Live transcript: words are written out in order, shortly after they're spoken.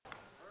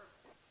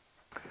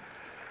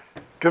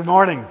Good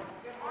morning.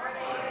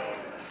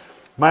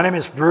 My name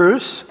is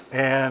Bruce,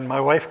 and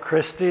my wife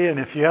Christy, and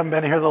if you haven't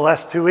been here the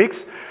last 2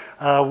 weeks,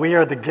 we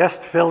are the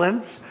guest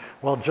fill-ins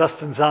while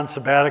Justin's on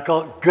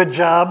sabbatical. Good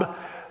job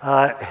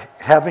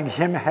having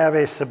him have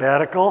a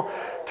sabbatical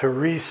to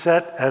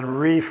reset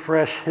and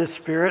refresh his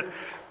spirit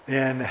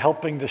in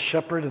helping to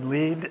shepherd and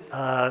lead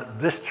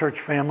this church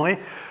family.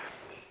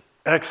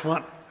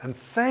 Excellent, and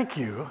thank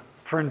you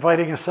for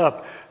inviting us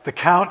up. The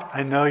count,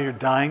 I know you're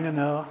dying to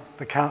know,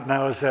 the count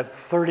now is at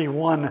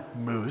 31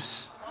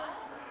 moose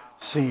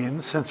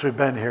seen since we've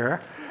been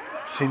here.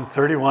 Seen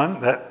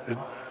 31.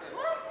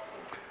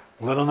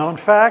 Little known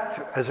fact,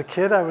 as a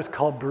kid I was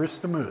called Bruce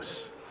the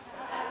Moose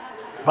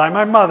by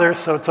my mother,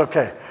 so it's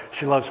okay.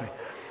 She loves me.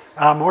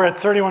 We're at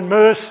 31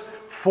 moose,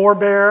 4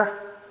 bear,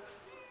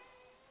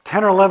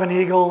 10 or 11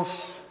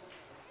 eagles,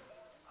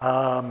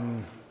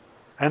 and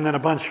then a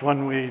bunch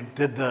when we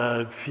did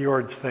the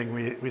fjords thing,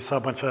 we saw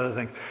a bunch of other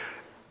things.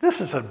 This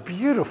is a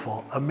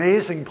beautiful,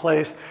 amazing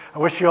place. I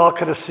wish you all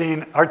could have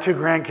seen our 2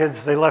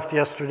 grandkids. They left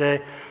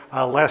yesterday,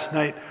 last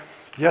night.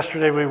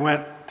 Yesterday we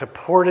went to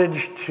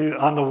Portage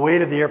on the way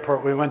to the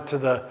airport, we went to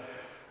the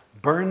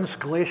Burns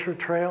Glacier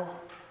Trail,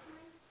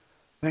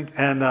 I think,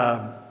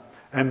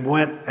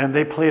 and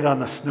they played on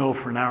the snow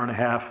for an hour and a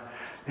half.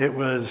 It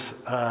was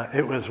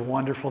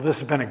wonderful. This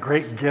has been a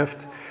great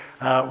gift.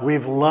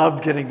 We've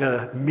loved getting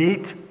to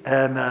meet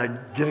and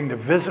getting to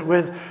visit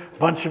with a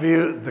bunch of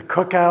you, the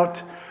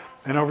cookout,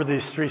 and over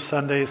these 3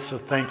 Sundays, so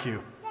thank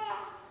you.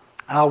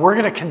 We're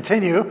going to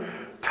continue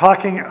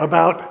talking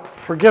about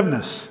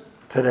forgiveness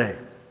today.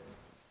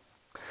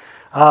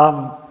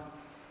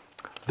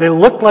 They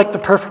looked like the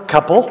perfect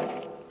couple.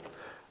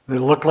 They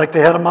looked like they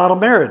had a model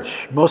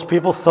marriage. Most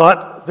people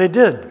thought they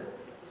did.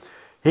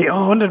 He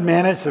owned and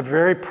managed a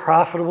very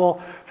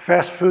profitable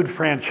fast food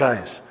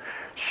franchise.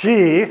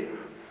 She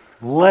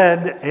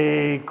led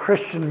a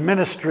Christian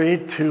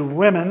ministry to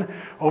women,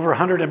 over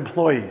 100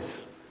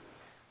 employees.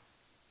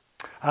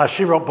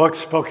 She wrote books,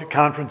 spoke at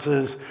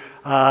conferences.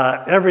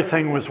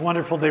 Everything was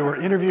wonderful. They were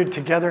interviewed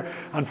together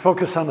on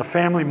Focus on the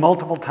Family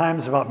multiple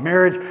times about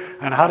marriage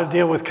and how to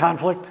deal with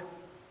conflict.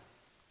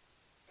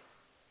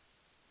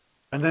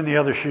 And then the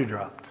other shoe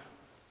dropped.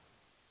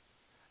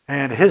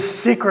 And his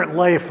secret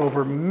life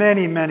over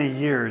many, many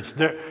years,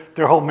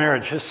 their whole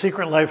marriage, his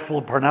secret life full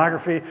of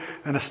pornography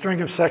and a string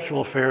of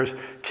sexual affairs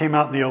came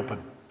out in the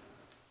open.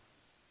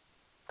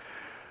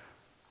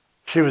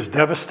 She was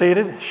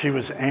devastated, she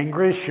was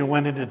angry, she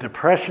went into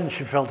depression,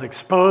 she felt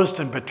exposed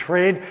and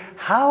betrayed.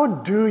 How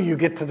do you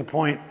get to the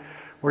point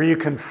where you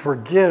can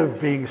forgive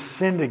being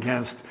sinned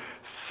against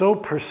so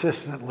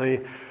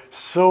persistently,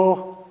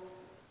 so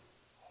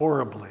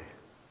horribly?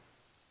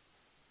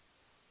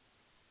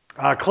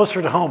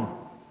 Closer to home,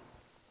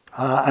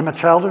 I'm a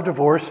child of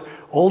divorce,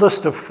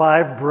 oldest of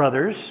 5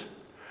 brothers,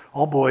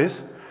 all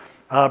boys.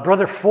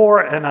 Brother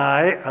 4 and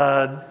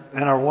I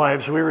and our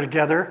wives, we were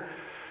together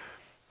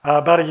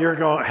about a year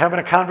ago, having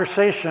a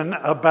conversation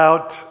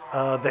about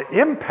the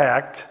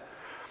impact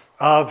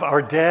of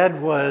our dad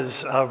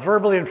was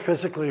verbally and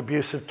physically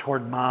abusive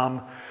toward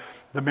mom.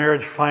 The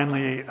marriage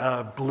finally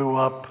blew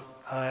up,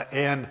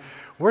 and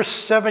we're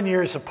 7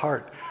 years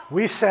apart.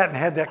 We sat and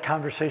had that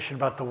conversation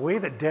about the way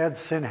that dad's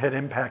sin had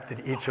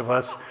impacted each of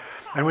us,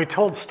 and we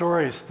told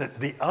stories that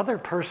the other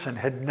person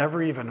had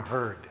never even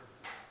heard.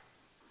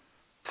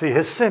 See,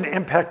 his sin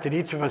impacted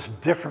each of us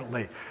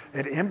differently.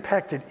 It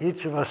impacted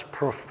each of us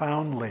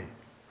profoundly.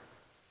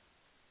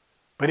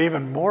 But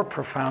even more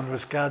profound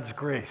was God's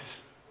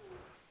grace,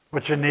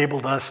 which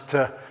enabled us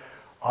to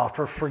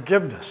offer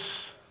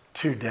forgiveness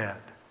to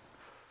Dad.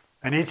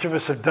 And each of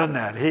us have done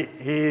that.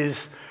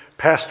 He's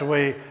passed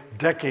away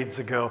decades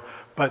ago,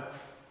 but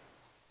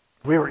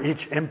we were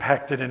each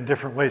impacted in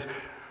different ways.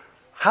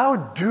 How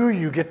do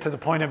you get to the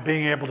point of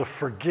being able to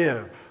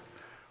forgive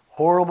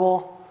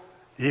horrible,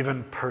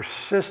 even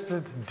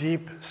persistent,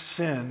 deep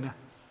sin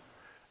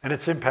and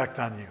its impact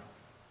on you?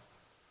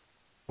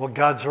 Well,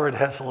 God's Word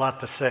has a lot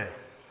to say.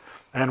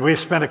 And we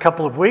spent a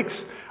couple of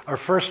weeks. Our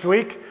first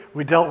week,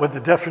 we dealt with the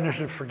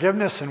definition of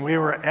forgiveness, and we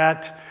were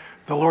at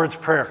the Lord's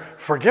Prayer.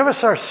 Forgive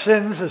us our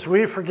sins as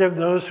we forgive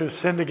those who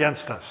sinned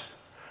against us.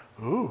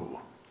 Ooh.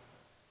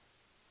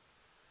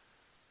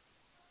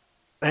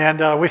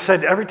 And we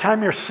said every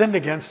time you're sinned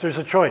against, there's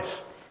a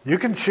choice. You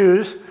can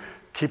choose,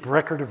 keep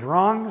record of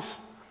wrongs,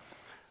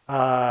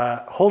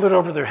 hold it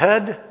over their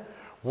head,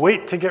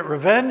 wait to get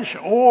revenge,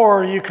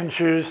 or you can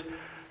choose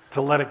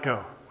to let it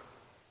go.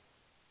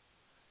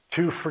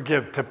 To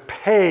forgive, to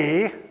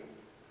pay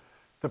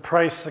the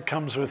price that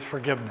comes with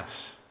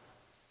forgiveness.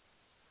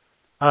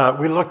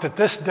 We looked at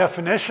this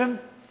definition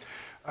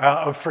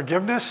of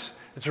forgiveness.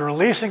 It's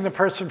releasing the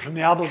person from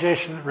the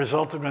obligation that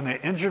resulted when they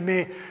injured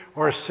me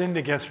or sinned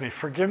against me.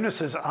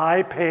 Forgiveness is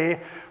I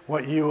pay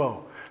what you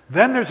owe.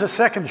 Then there's a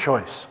second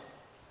choice.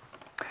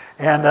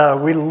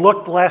 And we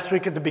looked last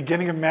week at the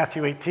beginning of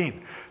Matthew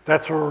 18.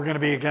 That's where we're going to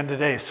be again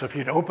today. So if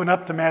you'd open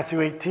up to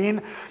Matthew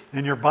 18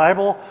 in your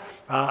Bible,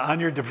 on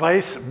your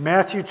device,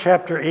 Matthew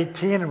chapter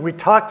 18, and we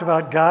talked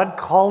about God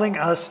calling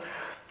us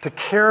to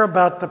care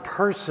about the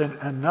person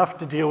enough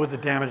to deal with the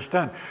damage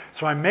done.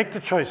 So I make the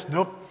choice,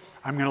 nope,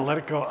 I'm going to let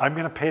it go. I'm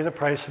going to pay the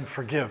price and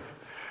forgive.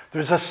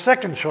 There's a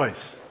second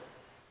choice.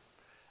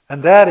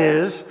 And that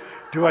is,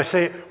 do I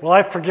say, well,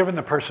 I've forgiven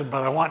the person,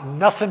 but I want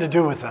nothing to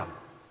do with them?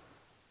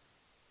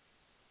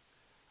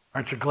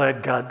 Aren't you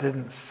glad God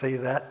didn't say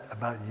that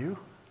about you?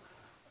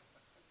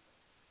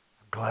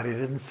 I'm glad he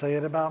didn't say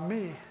it about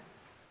me.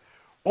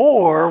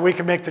 Or we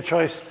can make the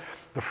choice,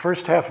 the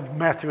first half of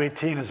Matthew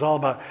 18 is all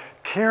about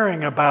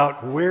caring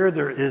about where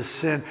there is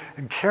sin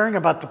and caring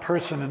about the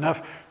person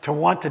enough to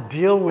want to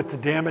deal with the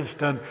damage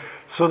done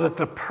so that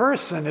the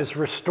person is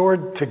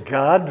restored to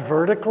God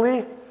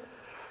vertically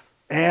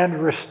and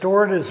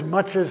restored as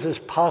much as is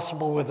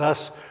possible with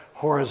us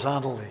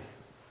horizontally.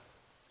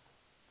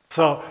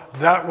 So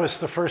that was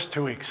the first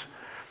 2 weeks.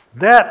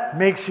 That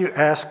makes you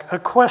ask a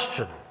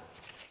question.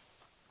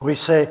 We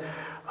say,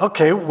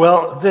 okay,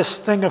 well, this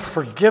thing of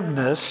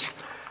forgiveness,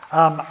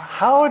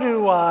 how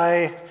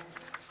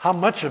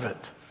much of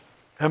it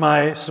am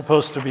I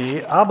supposed to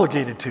be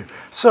obligated to?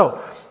 So,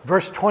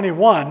 verse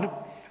 21,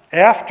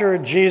 after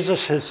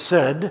Jesus has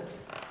said,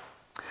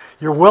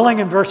 you're willing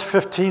in verse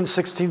 15,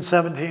 16,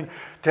 17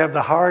 to have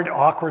the hard,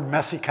 awkward,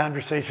 messy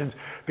conversations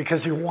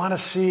because you want to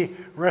see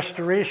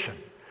restoration.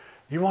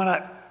 You want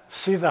to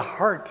see the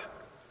heart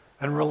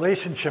and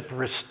relationship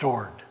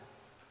restored.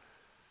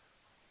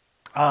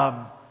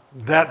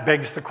 That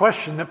begs the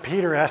question that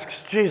Peter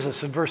asks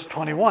Jesus in verse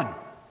 21.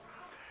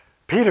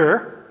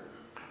 Peter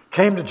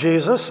came to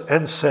Jesus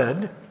and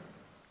said,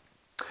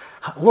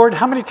 Lord,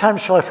 how many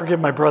times shall I forgive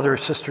my brother or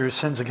sister who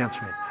sins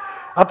against me?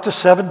 Up to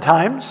 7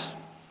 times?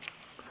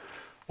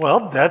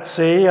 Well, that's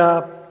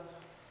a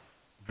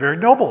very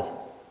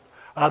noble.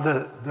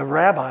 The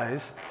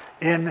rabbis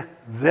in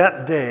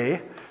that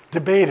day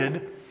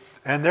debated,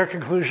 and their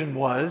conclusion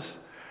was,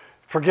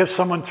 forgive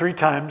someone 3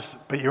 times,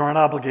 but you aren't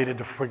obligated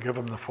to forgive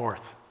them the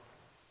 4th.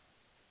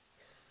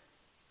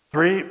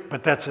 3,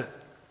 but that's it.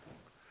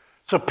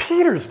 So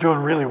Peter's doing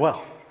really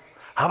well.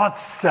 How about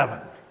 7?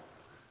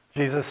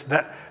 Jesus,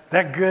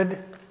 that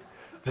good?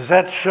 Does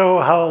that show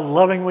how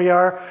loving we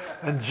are?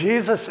 And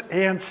Jesus'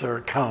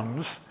 answer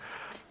comes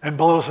and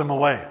blows him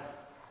away.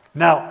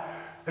 Now,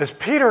 as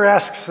Peter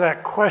asks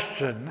that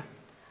question,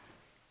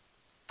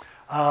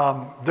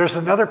 there's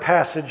another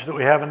passage that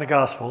we have in the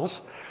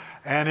Gospels,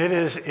 and it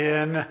is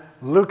in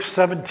Luke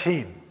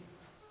 17.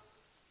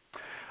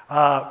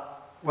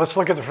 Let's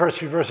look at the first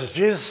few verses.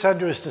 Jesus said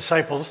to his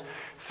disciples,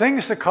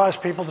 things that cause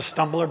people to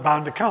stumble are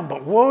bound to come,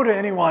 but woe to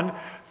anyone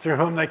through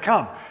whom they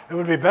come. It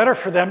would be better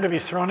for them to be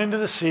thrown into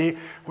the sea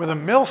with a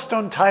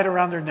millstone tied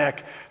around their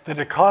neck than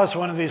to cause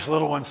one of these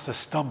little ones to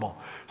stumble.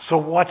 So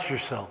watch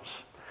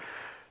yourselves.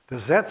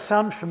 Does that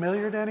sound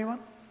familiar to anyone?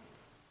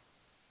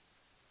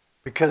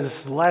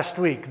 Because last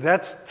week,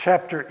 that's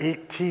chapter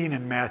 18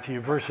 in Matthew,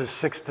 verses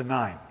 6 to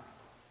 9.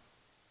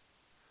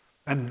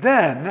 And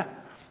then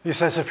he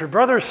says, if your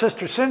brother or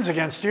sister sins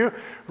against you,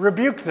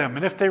 rebuke them.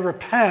 And if they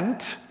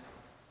repent,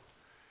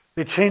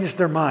 they change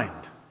their mind.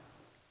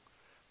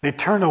 They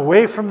turn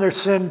away from their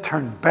sin,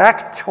 turn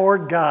back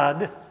toward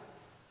God,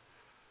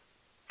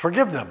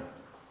 forgive them.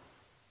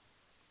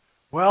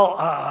 Well,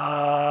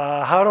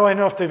 how do I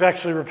know if they've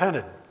actually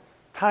repented?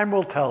 Time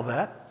will tell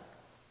that.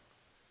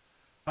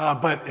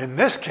 But in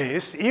this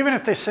case, even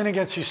if they sin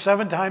against you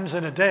 7 times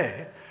in a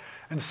day,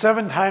 and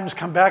 7 times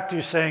come back to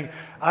you saying,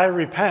 I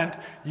repent,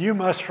 you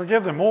must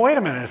forgive them. Well, wait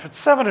a minute. If it's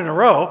 7 in a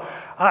row,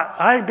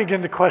 I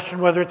begin to question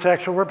whether it's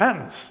actual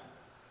repentance.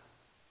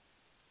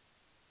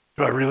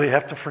 Do I really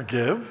have to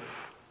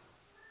forgive?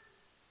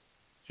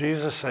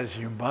 Jesus says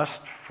you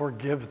must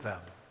forgive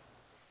them.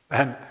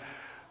 And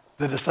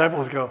the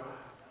disciples go,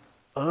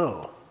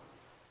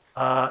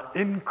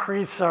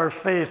 increase our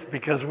faith,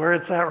 because where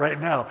it's at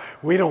right now,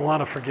 we don't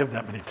want to forgive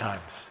that many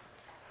times.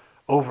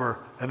 Over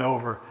and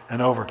over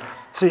and over.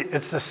 See,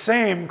 it's the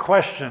same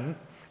question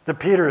that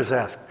Peter has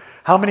asked.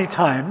 How many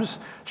times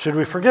should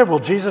we forgive? Well,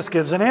 Jesus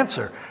gives an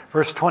answer.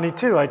 Verse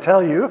 22, I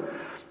tell you,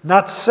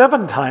 not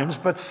 7 times,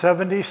 but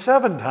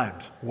 77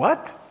 times.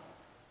 What?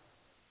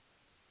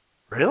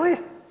 Really?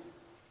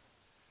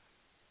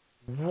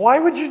 Why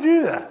would you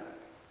do that?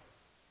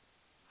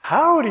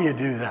 How do you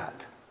do that?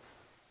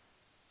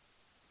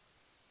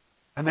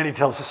 And then he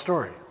tells a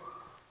story.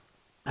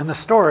 And the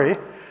story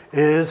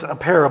is a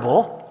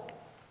parable.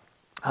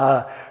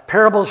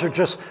 Parables are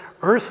just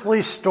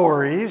earthly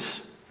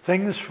stories,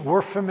 things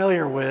we're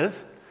familiar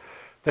with,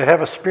 that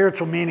have a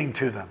spiritual meaning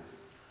to them.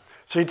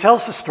 So he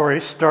tells the story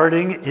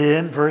starting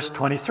in verse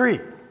 23.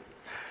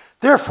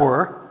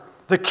 Therefore,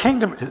 the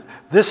kingdom,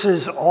 this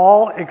is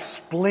all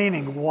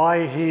explaining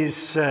why he's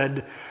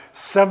said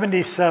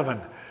 77,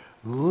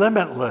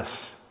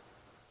 limitless.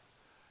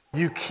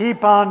 You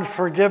keep on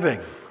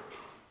forgiving,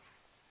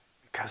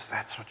 because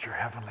that's what your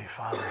Heavenly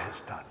Father has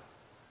done.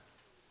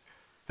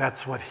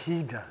 That's what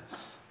he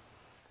does.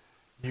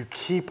 You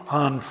keep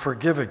on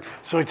forgiving.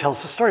 So he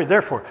tells the story.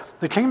 Therefore,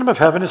 the kingdom of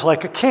heaven is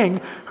like a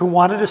king who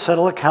wanted to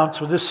settle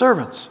accounts with his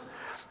servants.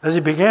 As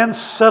he began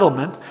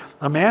settlement,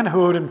 a man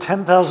who owed him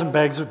 10,000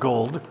 bags of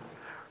gold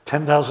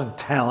 10,000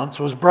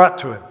 talents, was brought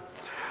to him.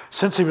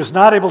 Since he was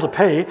not able to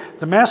pay,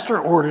 the master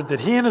ordered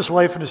that he and his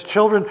wife and his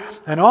children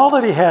and all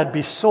that he had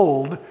be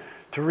sold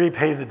to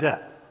repay the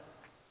debt.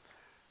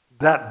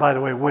 That, by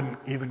the way, wouldn't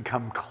even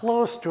come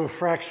close to a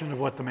fraction of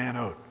what the man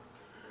owed.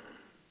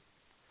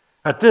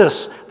 At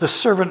this, the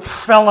servant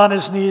fell on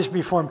his knees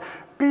before him.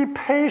 "Be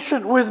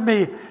patient with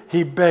me,"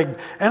 he begged,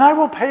 "and I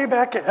will pay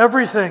back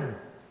everything."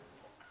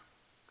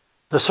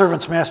 The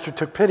servant's master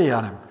took pity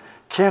on him,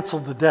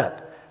 canceled the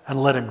debt,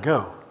 and let him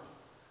go.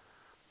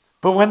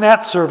 But when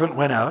that servant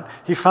went out,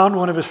 he found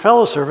one of his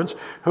fellow servants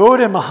who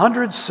owed him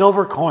 100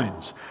 silver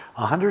coins,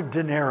 100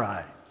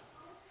 denarii.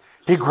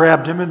 He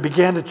grabbed him and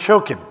began to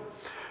choke him.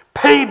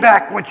 "Pay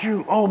back what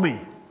you owe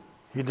me,"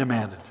 he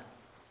demanded.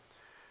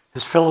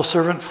 His fellow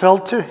servant fell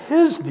to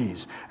his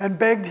knees and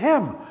begged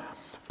him,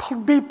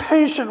 "Be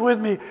patient with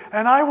me,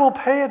 and I will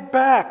pay it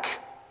back."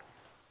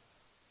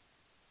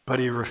 But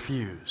he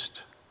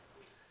refused.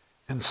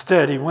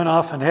 Instead, he went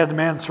off and had the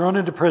man thrown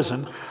into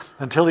prison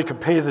until he could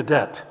pay the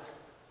debt.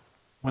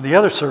 When the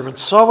other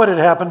servants saw what had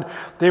happened,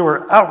 they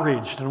were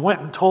outraged and went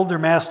and told their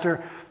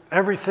master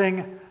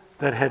everything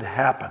that had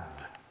happened.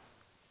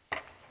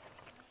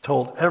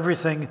 Told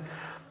everything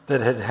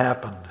that had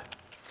happened.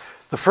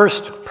 The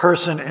first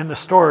person in the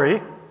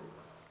story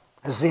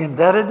is the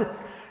indebted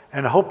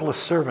and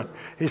hopeless servant.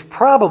 He's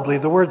probably,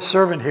 the word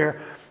servant here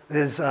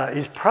is,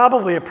 he's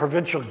probably a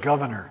provincial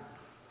governor.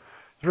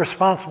 He's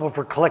responsible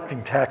for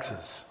collecting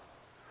taxes.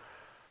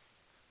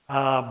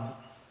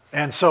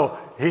 And so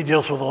he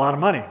deals with a lot of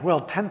money. Well,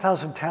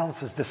 10,000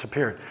 talents has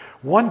disappeared.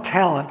 1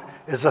 talent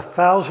is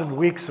 1,000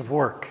 weeks of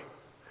work.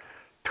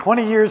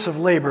 20 years of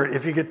labor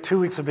if you get 2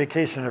 weeks of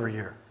vacation every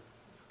year.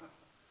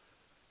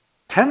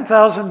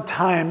 10,000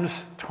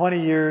 times 20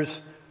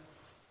 years.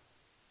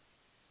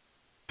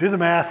 Do the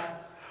math.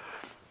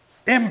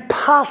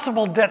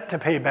 Impossible debt to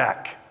pay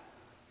back.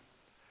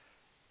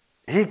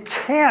 He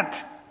can't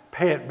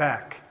pay it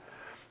back.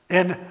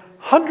 In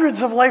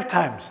hundreds of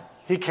lifetimes,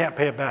 he can't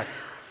pay it back.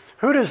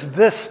 Who does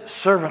this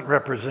servant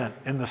represent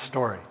in the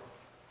story?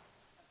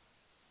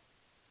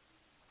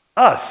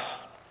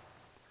 Us.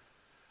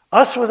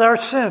 Us with our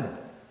sin.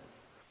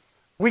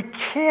 We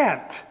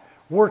can't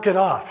work it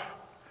off.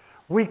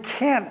 We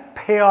can't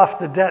pay off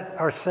the debt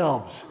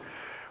ourselves.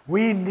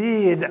 We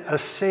need a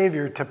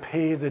Savior to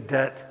pay the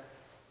debt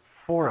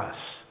for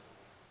us.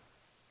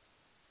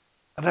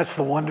 And that's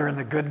the wonder and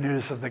the good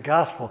news of the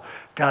gospel.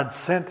 God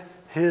sent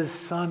his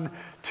Son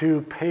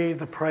to pay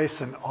the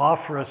price and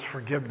offer us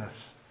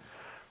forgiveness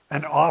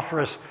and offer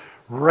us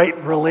right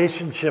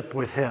relationship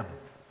with him.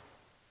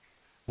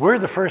 We're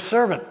the first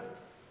servant.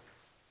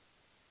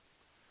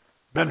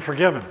 Been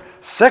forgiven.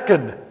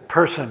 Second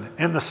person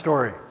in the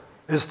story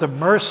is the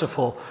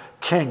merciful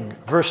king.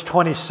 Verse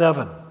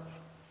 27.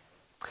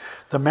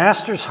 The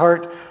master's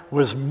heart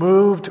was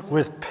moved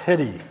with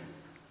pity.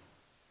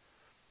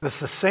 It's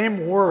the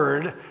same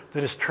word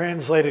that is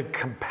translated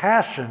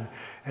compassion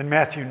in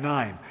Matthew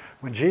 9.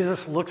 When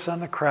Jesus looks on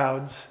the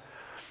crowds,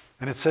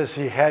 and it says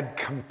he had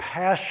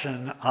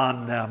compassion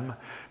on them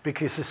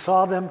because he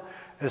saw them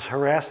as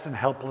harassed and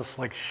helpless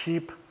like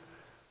sheep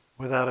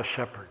without a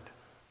shepherd.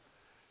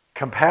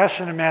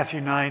 Compassion in Matthew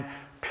 9,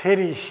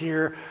 pity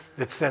here.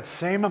 It's that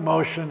same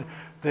emotion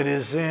that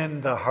is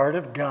in the heart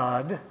of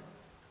God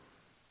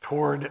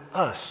toward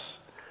us.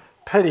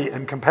 Pity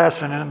and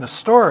compassion. And in the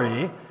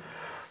story,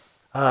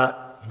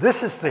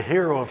 this is the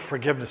hero of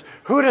forgiveness.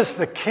 Who does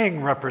the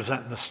king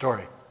represent in the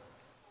story?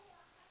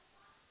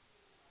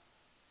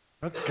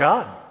 It's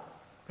God.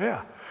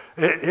 Yeah.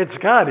 It's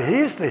God.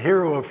 He's the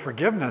hero of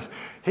forgiveness.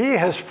 He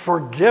has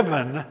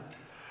forgiven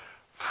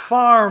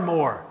far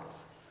more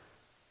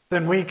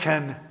than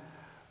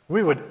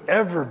we would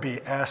ever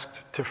be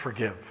asked to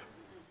forgive.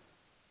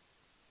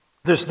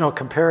 There's no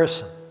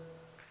comparison.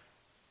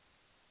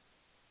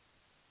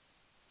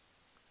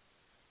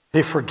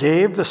 He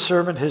forgave the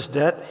servant his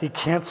debt. He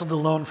canceled the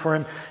loan for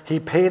him. He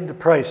paid the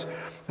price.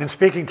 In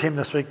speaking to him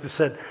this week, they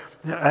said,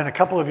 and a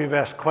couple of you have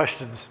asked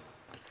questions,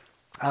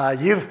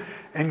 you've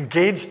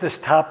engaged this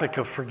topic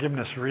of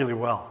forgiveness really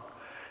well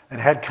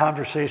and had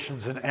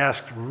conversations and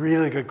asked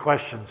really good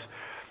questions.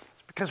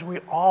 It's because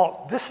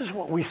this is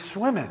what we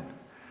swim in.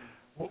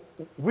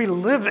 We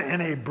live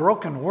in a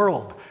broken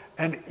world.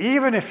 And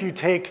even if you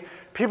take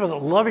people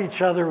that love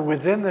each other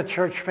within the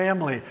church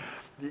family,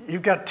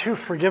 you've got 2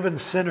 forgiven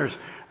sinners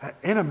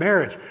in a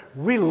marriage.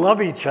 We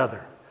love each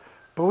other,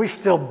 but we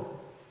still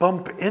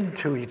bump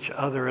into each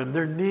other, and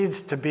there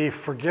needs to be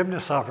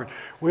forgiveness offered.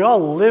 We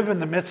all live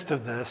in the midst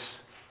of this,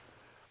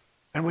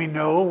 and we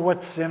know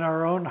what's in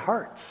our own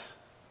hearts.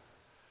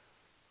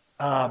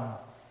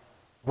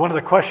 One of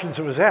the questions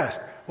that was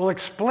asked, well,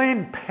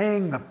 explain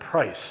paying the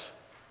price.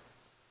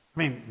 I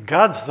mean,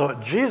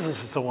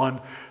 Jesus is the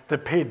one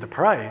that paid the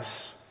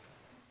price.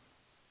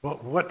 Well,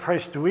 what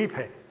price do we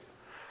pay?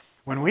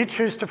 When we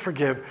choose to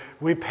forgive,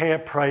 we pay a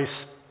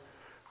price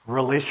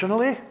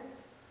relationally.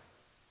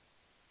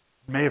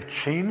 May have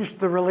changed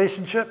the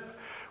relationship.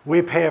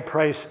 We pay a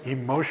price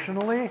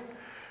emotionally.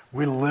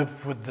 We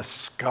live with the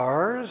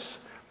scars.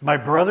 My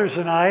brothers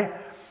and I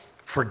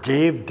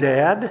forgave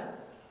Dad,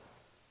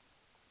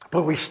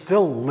 but we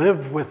still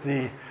live with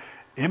the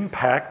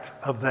impact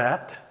of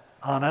that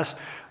on us.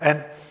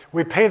 And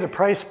we pay the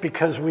price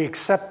because we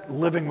accept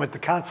living with the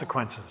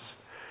consequences.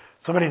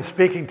 Somebody in the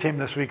speaking team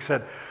this week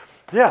said,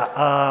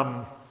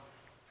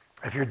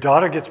 if your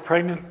daughter gets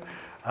pregnant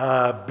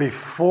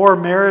before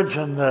marriage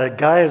and the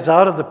guy is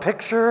out of the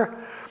picture,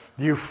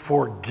 you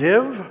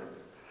forgive,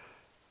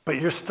 but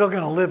you're still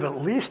going to live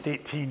at least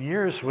 18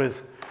 years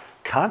with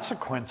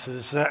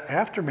consequences,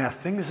 aftermath.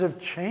 Things have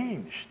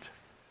changed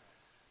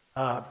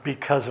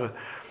because of it.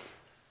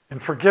 In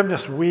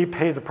forgiveness, we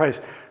pay the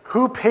price.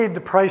 Who paid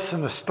the price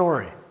in the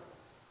story?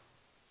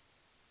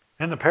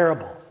 In the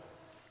parable?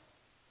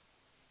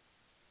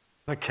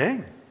 The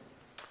king.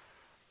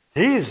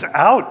 He's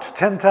out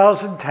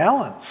 10,000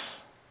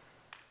 talents.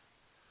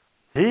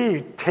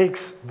 He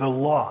takes the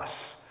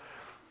loss.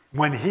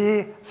 When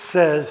he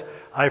says,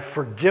 I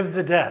forgive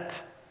the debt,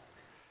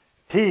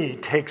 he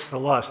takes the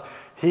loss.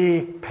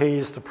 He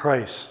pays the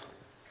price.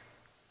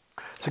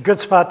 It's a good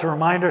spot to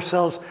remind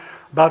ourselves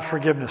about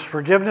forgiveness.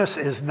 Forgiveness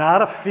is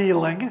not a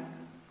feeling.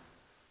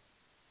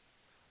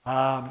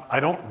 I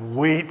don't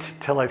wait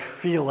till I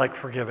feel like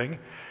forgiving.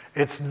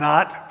 It's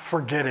not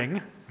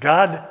forgetting.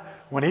 God,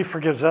 when he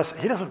forgives us,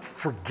 he doesn't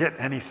forget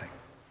anything.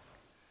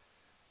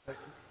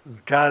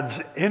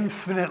 God's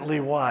infinitely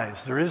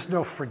wise. There is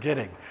no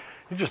forgetting.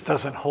 He just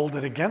doesn't hold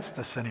it against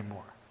us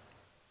anymore.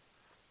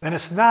 And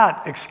it's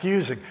not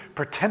excusing,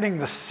 pretending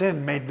the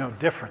sin made no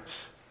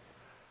difference.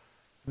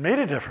 It made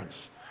a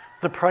difference.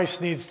 The price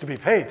needs to be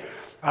paid.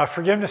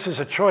 Forgiveness is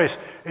a choice.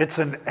 It's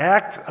an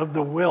act of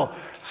the will.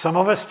 Some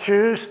of us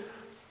choose,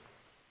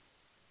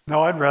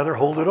 no, I'd rather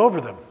hold it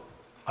over them.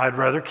 I'd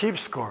rather keep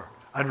score.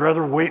 I'd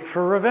rather wait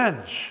for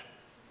revenge.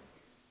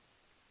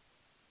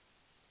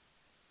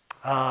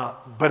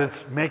 But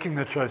it's making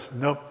the choice.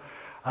 Nope,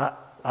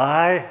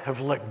 I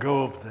have let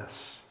go of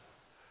this.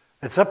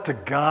 It's up to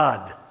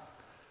God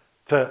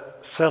to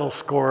settle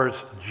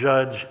scores,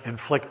 judge,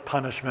 inflict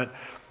punishment.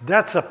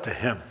 That's up to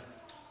him,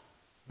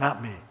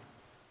 not me.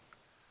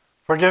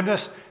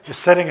 Forgiveness is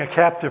setting a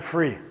captive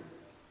free.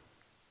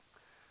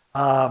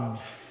 And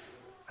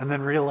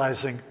then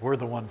realizing we're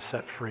the ones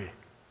set free.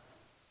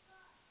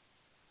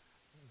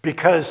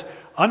 Because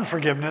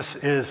unforgiveness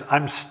is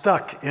I'm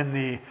stuck in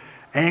the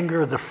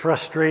anger, the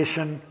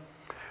frustration.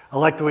 I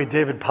like the way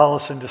David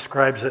Paulison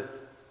describes it.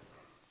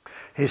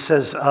 He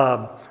says,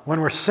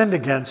 when we're sinned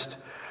against,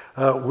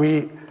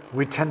 we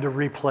tend to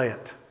replay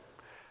it.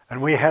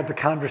 And we had the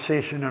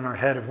conversation in our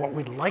head of what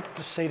we'd like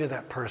to say to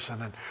that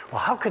person. And, well,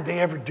 how could they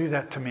ever do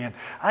that to me? And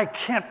I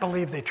can't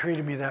believe they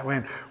treated me that way.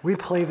 And we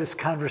play this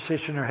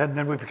conversation in our head, and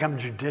then we become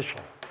judicial.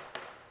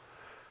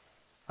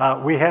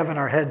 We have in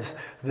our heads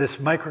this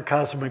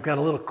microcosm. We've got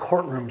a little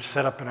courtroom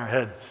set up in our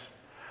heads.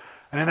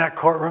 And in that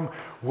courtroom,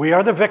 we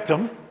are the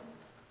victim,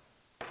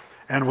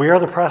 and we are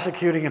the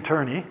prosecuting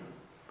attorney,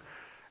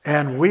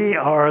 and we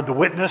are the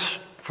witness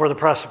for the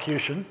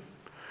prosecution,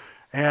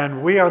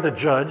 and we are the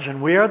judge,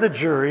 and we are the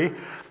jury,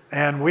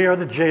 and we are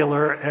the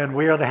jailer, and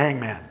we are the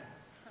hangman.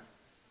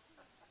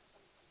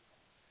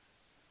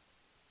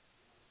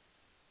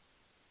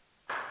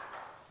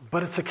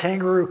 But it's a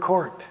kangaroo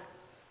court.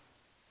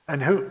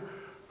 And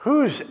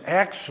who's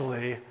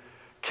actually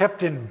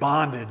kept in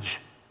bondage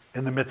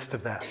in the midst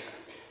of that?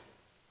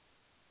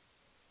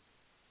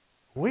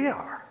 We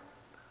are.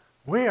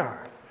 We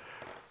are.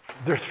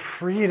 There's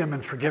freedom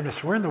and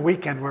forgiveness. We're in the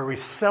weekend where we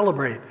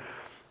celebrate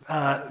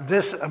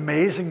this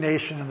amazing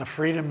nation and the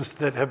freedoms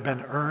that have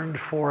been earned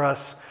for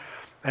us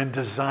and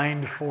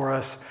designed for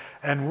us.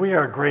 And we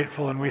are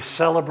grateful, and we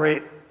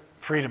celebrate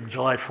freedom,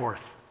 July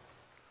 4th.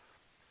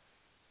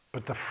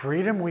 But the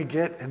freedom we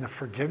get in the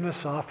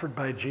forgiveness offered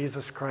by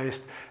Jesus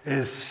Christ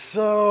is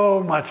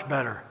so much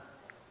better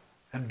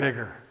and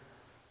bigger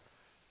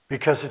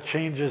because it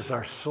changes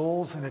our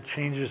souls and it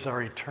changes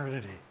our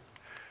eternity.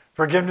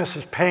 Forgiveness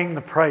is paying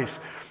the price.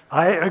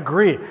 I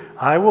agree.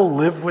 I will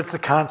live with the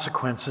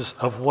consequences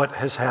of what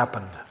has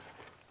happened.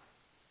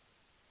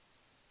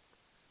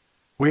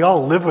 We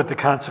all live with the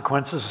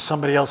consequences of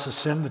somebody else's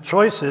sin. The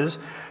choice is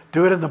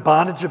do it in the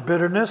bondage of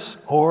bitterness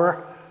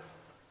or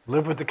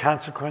live with the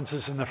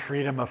consequences in the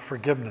freedom of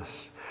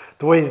forgiveness.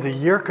 The way the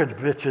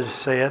Yurkoviches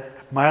say it,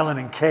 Mylan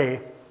and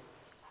Kay,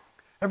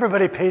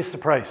 everybody pays the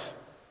price.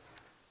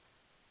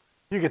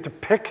 You get to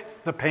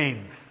pick the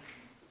pain.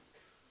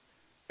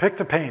 Pick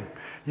the pain.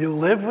 You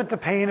live with the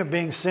pain of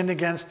being sinned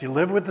against. You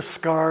live with the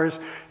scars.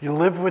 You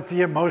live with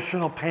the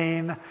emotional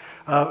pain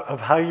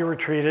of how you were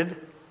treated.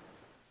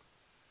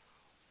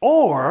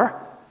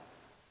 Or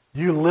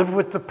you live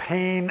with the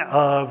pain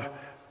of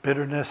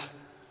bitterness,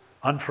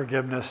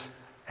 unforgiveness,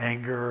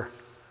 anger,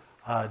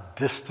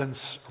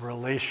 distance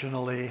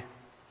relationally.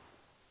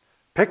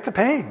 Pick the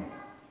pain.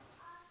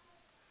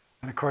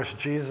 And of course,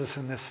 Jesus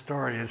in this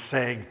story is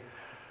saying,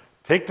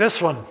 take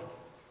this one.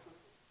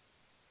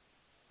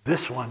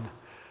 This one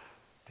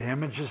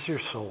damages your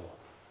soul.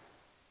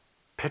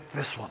 Pick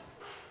this one.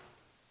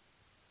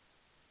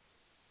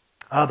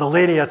 The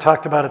lady I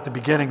talked about at the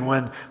beginning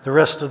when the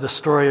rest of the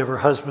story of her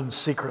husband's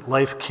secret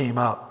life came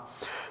out.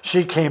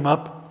 She came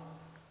up.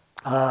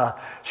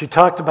 She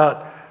talked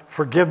about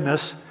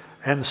forgiveness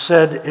and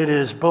said it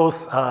is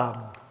both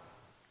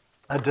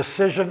a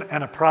decision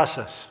and a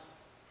process.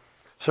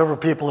 Several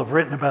people have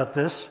written about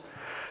this.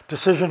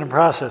 Decision and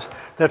process.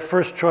 That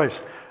first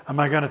choice. Am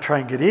I going to try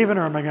and get even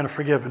or am I going to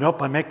forgive?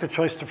 Nope, I make the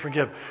choice to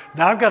forgive.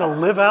 Now I've got to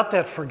live out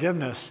that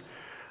forgiveness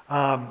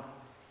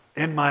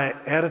in my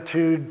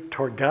attitude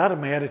toward God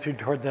and my attitude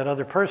toward that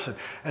other person.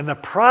 And the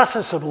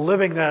process of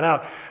living that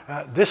out,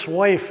 this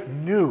wife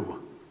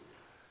knew,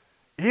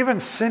 even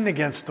sinned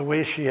against the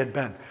way she had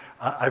been.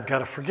 I've got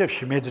to forgive.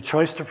 She made the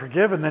choice to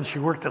forgive, and then she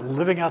worked at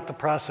living out the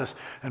process,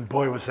 and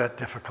boy, was that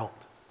difficult.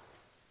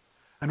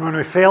 And when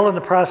we fail in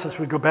the process,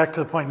 we go back to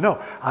the point,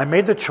 no, I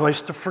made the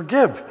choice to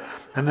forgive.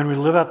 And then we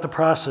live out the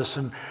process.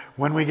 And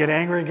when we get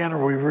angry again,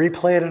 or we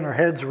replay it in our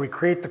heads, or we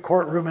create the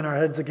courtroom in our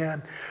heads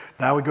again,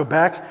 now we go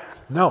back,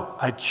 no,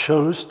 I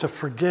chose to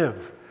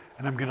forgive.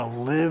 And I'm going to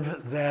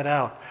live that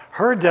out.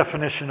 Her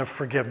definition of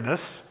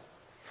forgiveness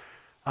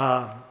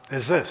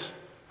is this.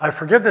 I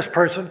forgive this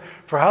person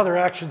for how their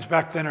actions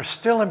back then are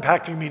still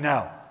impacting me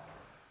now.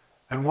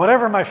 And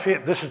whatever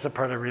this is the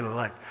part I really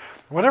like.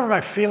 Whatever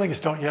my feelings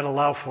don't yet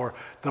allow for,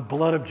 the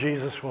blood of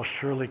Jesus will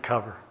surely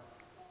cover.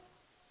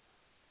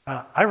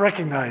 I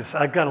recognize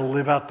I've got to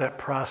live out that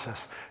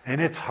process, and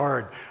it's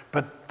hard,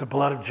 but the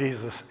blood of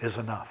Jesus is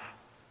enough.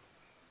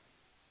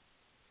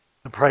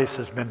 The price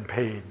has been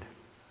paid.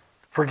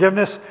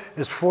 Forgiveness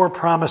is 4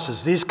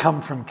 promises. These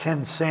come from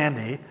Ken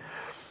Sande.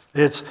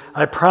 It's,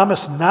 I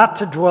promise not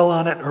to dwell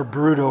on it or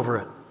brood over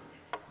it.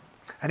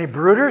 Any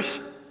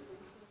brooders?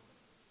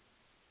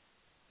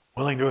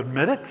 Willing to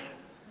admit it?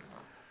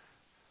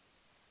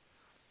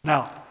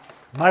 Now,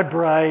 my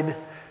bride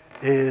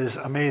is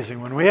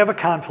amazing. When we have a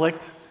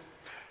conflict,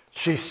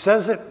 she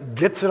says it,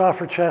 gets it off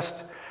her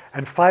chest,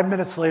 and 5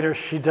 minutes later,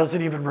 she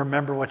doesn't even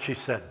remember what she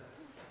said.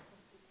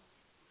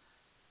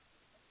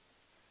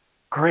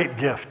 Great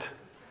gift.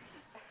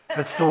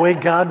 That's the way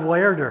God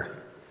wired her.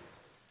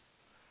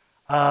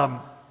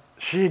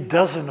 She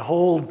doesn't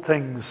hold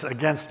things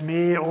against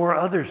me or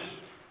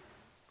others.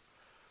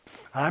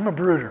 I'm a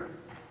brooder.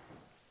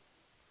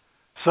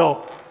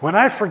 So when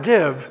I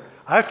forgive,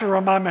 I have to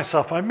remind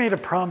myself, I made a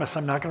promise.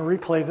 I'm not going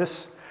to replay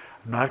this.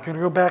 I'm not going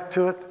to go back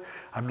to it.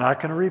 I'm not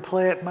going to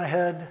replay it in my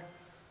head.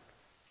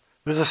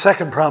 There's a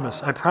second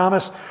promise. I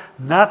promise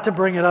not to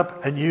bring it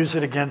up and use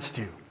it against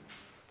you.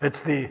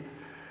 It's the,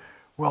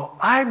 well,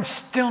 I'm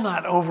still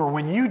not over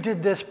when you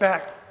did this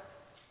back.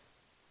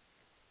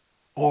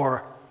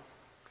 Or,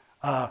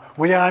 well,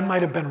 yeah, I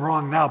might have been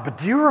wrong now, but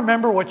do you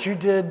remember what you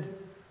did?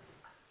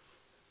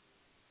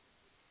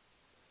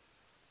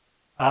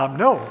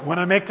 No, when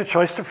I make the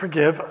choice to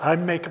forgive, I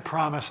make a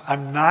promise.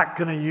 I'm not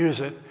going to use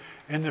it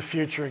in the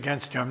future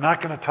against you. I'm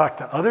not going to talk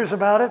to others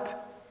about it.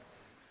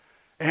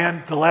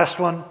 And the last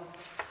one,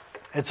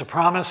 it's a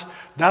promise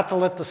not to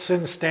let the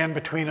sin stand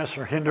between us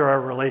or hinder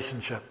our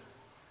relationship.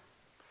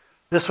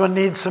 This one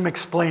needs some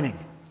explaining.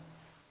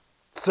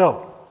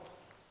 So,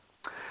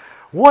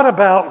 what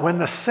about when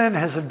the sin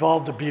has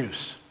involved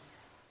abuse?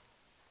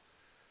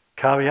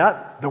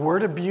 Caveat, the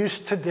word abuse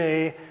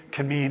today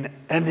can mean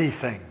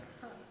anything.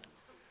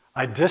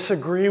 I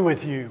disagree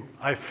with you.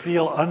 I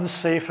feel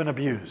unsafe and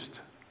abused.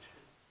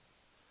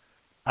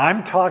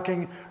 I'm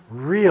talking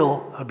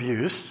real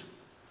abuse,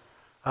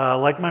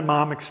 like my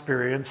mom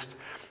experienced,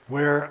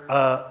 where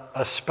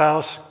a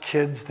spouse,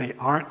 kids, they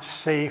aren't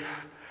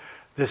safe.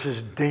 This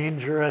is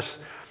dangerous.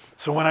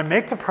 So when I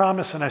make the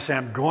promise and I say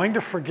I'm going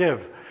to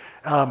forgive,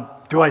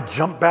 do I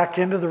jump back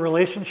into the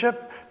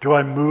relationship? Do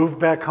I move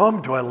back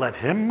home? Do I let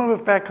him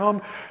move back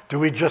home? Do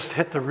we just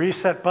hit the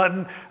reset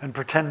button and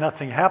pretend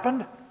nothing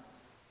happened?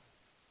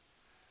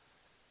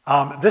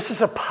 This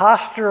is a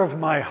posture of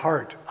my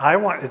heart.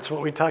 It's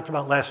what we talked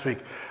about last week.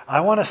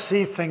 I want to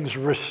see things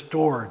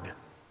restored.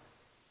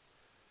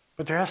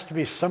 But there has to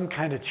be some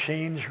kind of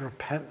change,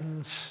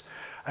 repentance.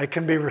 I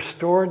can be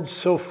restored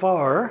so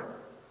far.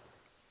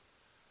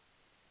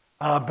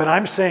 But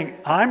I'm saying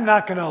I'm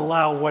not going to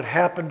allow what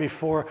happened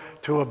before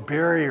to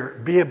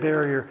be a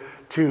barrier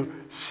to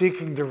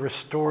seeking to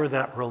restore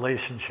that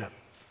relationship.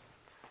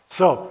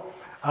 So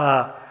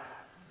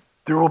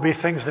there will be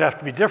things that have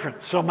to be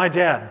different. So my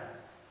dad,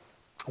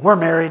 we're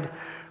married.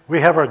 We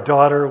have our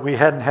daughter. We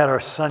hadn't had our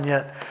son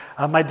yet.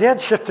 My dad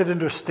shifted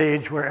into a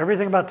stage where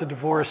everything about the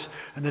divorce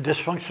and the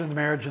dysfunction of the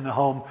marriage and the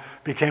home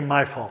became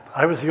my fault.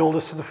 I was the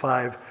oldest of the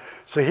 5.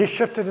 So he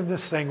shifted in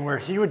this thing where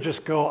he would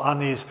just go on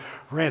these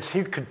rants.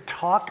 He could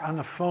talk on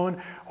the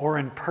phone or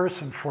in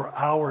person for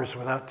hours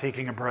without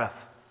taking a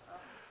breath.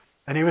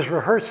 And he was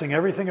rehearsing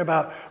everything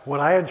about what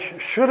I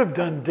should have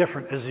done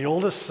different as the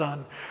oldest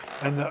son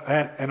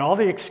and all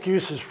the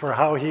excuses for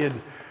how he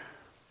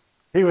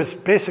was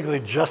basically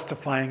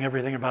justifying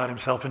everything about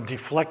himself and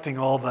deflecting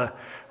all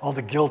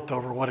the guilt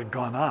over what had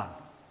gone on.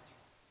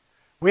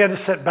 We had to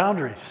set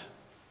boundaries.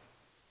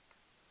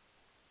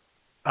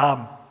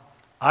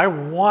 I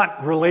want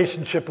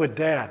relationship with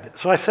Dad.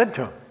 So I said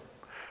to him,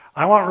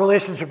 I want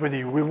relationship with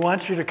you. We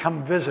want you to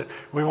come visit.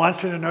 We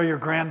want you to know your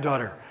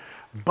granddaughter.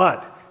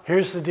 But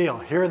here's the deal.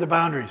 Here are the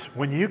boundaries.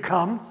 When you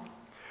come,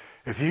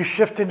 if you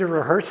shift into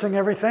rehearsing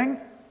everything,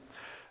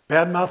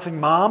 bad-mouthing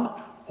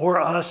mom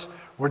or us,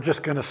 we're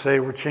just going to say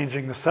we're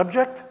changing the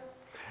subject.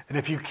 And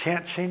if you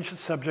can't change the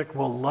subject,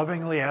 we'll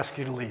lovingly ask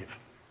you to leave.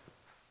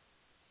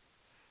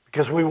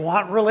 Because we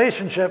want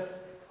relationship,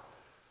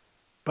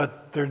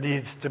 but there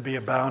needs to be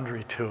a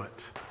boundary to it.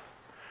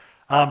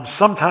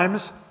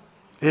 Sometimes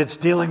it's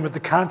dealing with the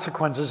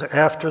consequences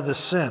after the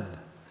sin.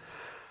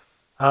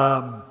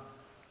 And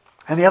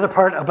the other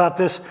part about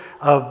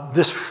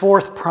this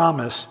fourth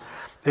promise,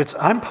 it's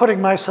I'm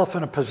putting myself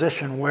in a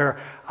position where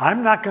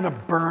I'm not going to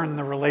burn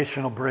the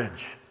relational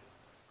bridge.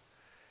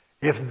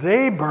 If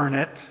they burn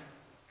it,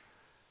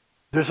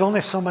 there's only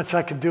so much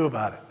I can do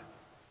about it.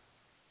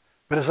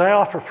 But as I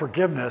offer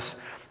forgiveness,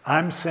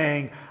 I'm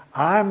saying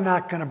I'm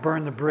not going to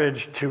burn the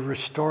bridge to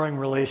restoring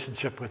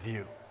relationship with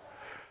you.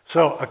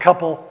 So a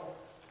couple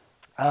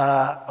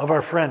of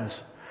our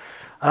friends,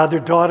 their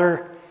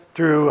daughter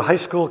through high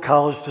school,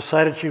 college,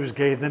 decided she was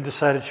gay, then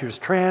decided she was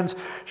trans.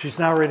 She's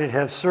now ready to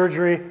have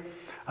surgery.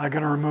 I'm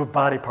going to remove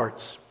body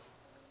parts.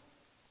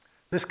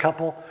 This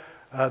couple,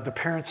 the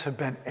parents have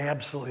been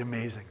absolutely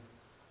amazing.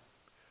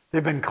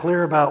 They've been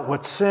clear about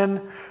what's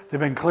sin. They've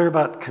been clear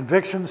about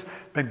convictions,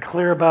 been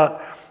clear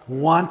about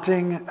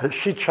wanting.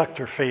 She chucked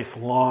her faith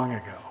long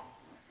ago.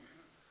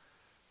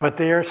 But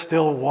they are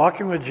still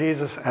walking with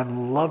Jesus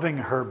and loving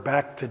her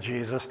back to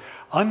Jesus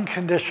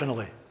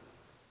unconditionally.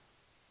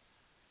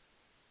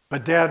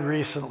 But Dad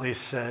recently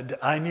said,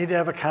 I need to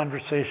have a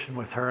conversation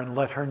with her and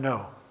let her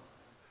know.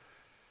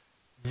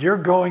 You're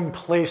going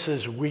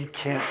places we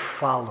can't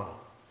follow.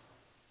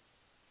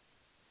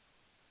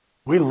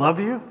 We love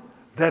you.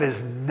 That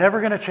is never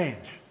going to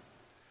change.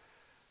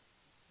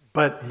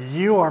 But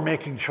you are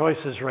making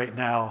choices right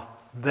now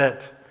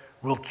that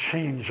will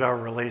change our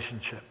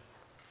relationship.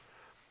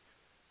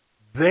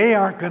 They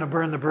aren't going to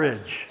burn the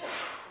bridge.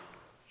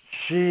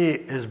 She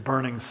is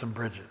burning some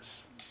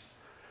bridges.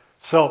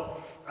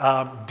 So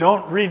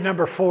don't read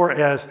number 4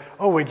 as,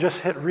 oh, we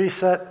just hit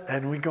reset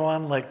and we go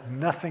on like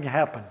nothing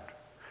happened.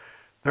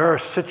 There are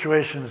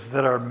situations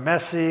that are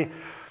messy.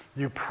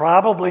 You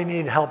probably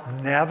need help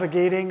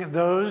navigating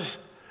those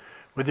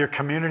with your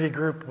community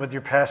group, with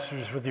your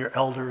pastors, with your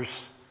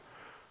elders.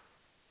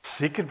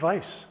 Seek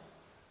advice.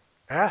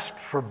 Ask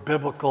for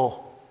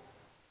biblical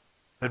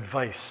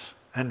advice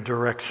and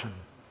direction.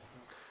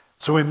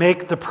 So we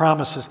make the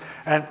promises.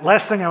 And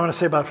last thing I want to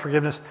say about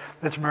forgiveness,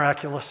 it's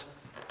miraculous.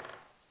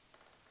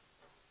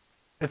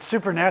 It's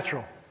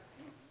supernatural.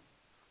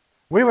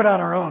 We would on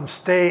our own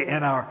stay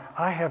in our,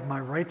 I have my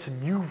rights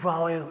and you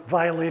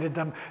violated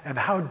them, and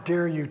how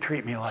dare you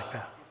treat me like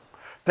that?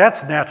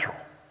 That's natural.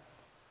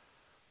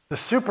 The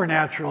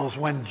supernatural is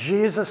when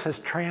Jesus has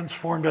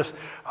transformed us,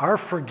 our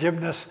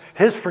forgiveness,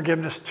 his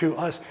forgiveness to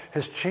us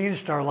has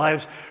changed our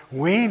lives.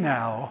 We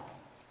now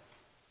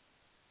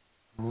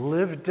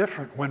live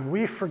different. When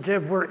we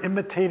forgive, we're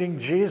imitating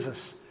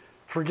Jesus,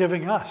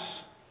 forgiving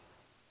us.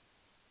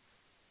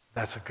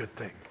 That's a good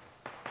thing.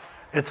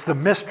 It's the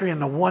mystery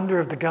and the wonder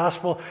of the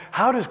gospel.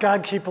 How does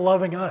God keep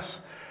loving us?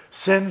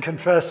 Sin,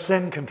 confess,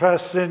 sin,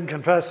 confess, sin,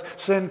 confess,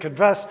 sin,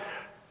 confess.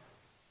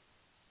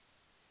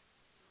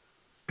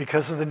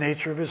 Because of the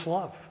nature of his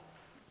love.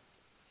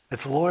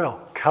 It's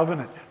loyal,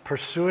 covenant,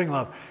 pursuing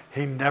love.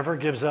 He never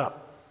gives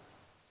up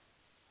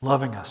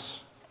loving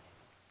us.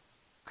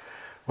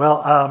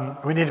 Well,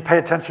 we need to pay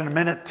attention a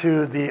minute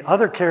to the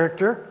other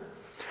character.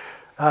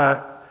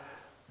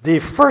 The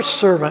first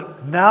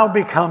servant now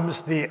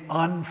becomes the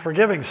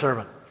unforgiving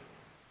servant.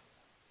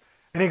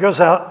 And he goes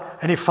out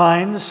and he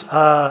finds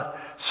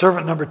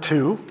servant number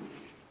 2.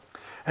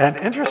 An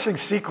interesting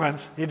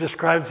sequence, he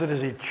describes it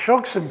as he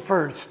chokes him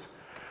first,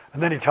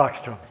 and then he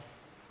talks to him.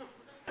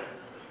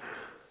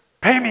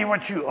 Pay me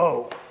what you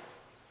owe.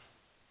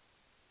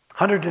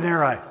 100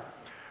 denarii.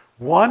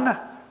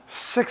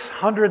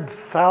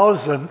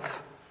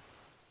 1/600,000th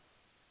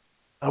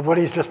of what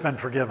he's just been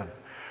forgiven.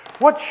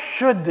 What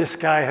should this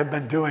guy have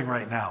been doing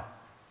right now?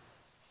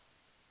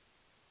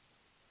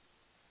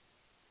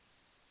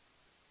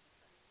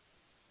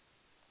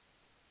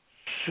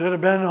 Should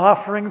have been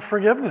offering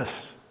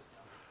forgiveness.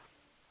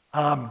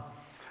 The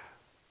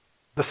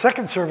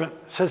second servant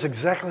says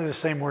exactly the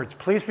same words.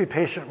 Please be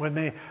patient with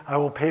me. I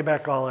will pay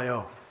back all I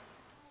owe.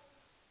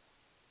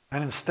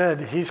 And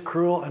instead, he's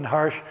cruel and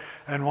harsh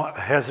and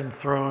has him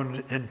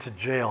thrown into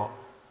jail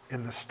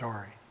in the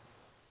story.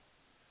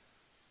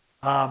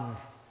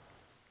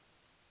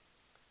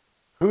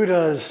 Who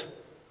does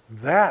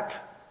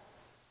that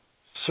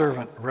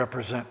servant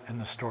represent in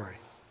the story?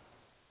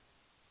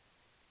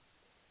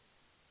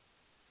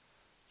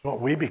 It's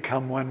what we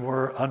become when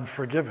we're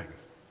unforgiving.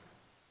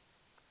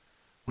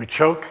 We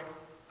choke,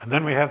 and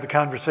then we have the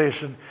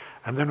conversation,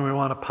 and then we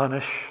want to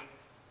punish.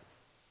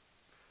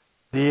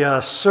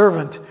 The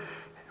servant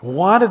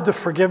wanted the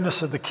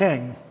forgiveness of the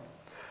king,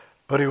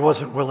 but he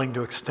wasn't willing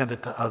to extend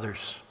it to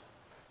others.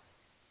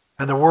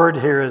 And the word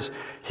here is,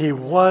 he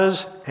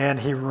was and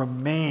he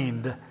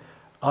remained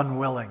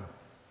unwilling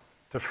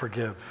to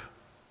forgive.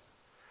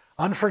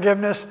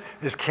 Unforgiveness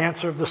is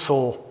cancer of the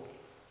soul.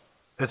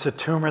 It's a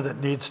tumor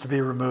that needs to be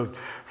removed.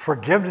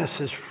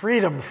 Forgiveness is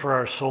freedom for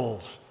our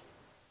souls.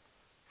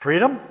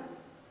 Freedom?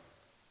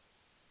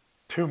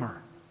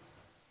 Tumor.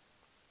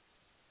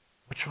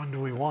 Which one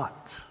do we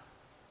want?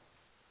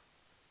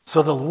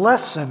 So the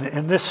lesson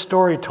in this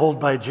story told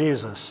by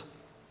Jesus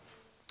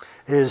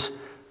is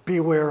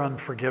beware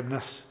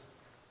unforgiveness.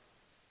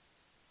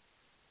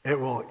 It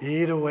will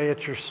eat away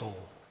at your soul.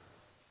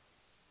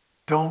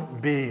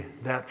 Don't be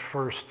that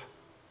first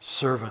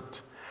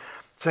servant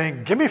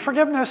saying, give me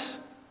forgiveness,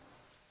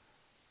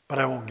 but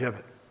I won't give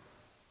it.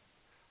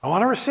 I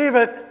want to receive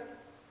it,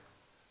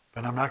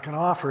 but I'm not going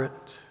to offer it.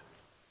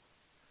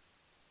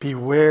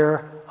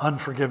 Beware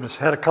unforgiveness.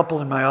 Had a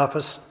couple in my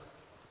office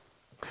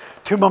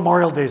 2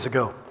 Memorial Days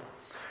ago.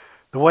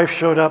 The wife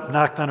showed up,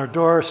 knocked on her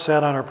door,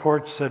 sat on her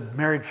porch, said,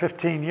 married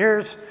 15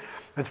 years.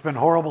 It's been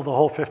horrible the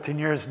whole 15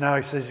 years. Now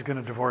he says he's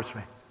going to divorce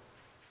me.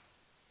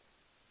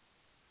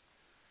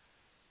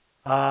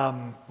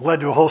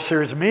 Led to a whole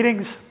series of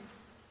meetings.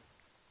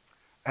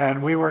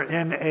 And we were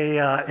in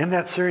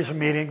that series of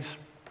meetings,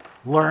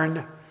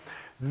 learned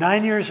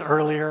 9 years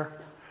earlier,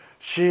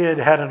 she had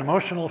had an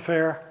emotional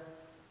affair,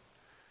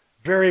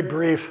 very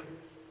brief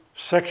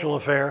sexual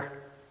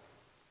affair,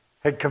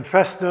 had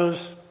confessed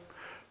those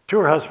to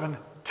her husband,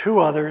 2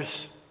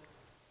 others.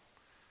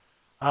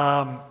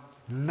 9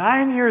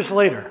 years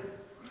later,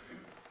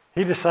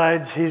 he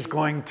decides he's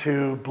going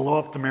to blow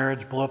up the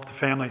marriage, blow up the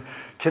family.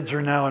 Kids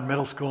are now in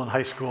middle school and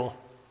high school.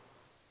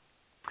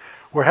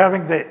 We're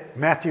having the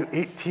Matthew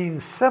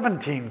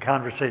 18:17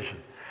 conversation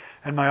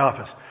in my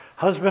office.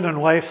 Husband and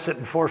wife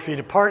sitting 4 feet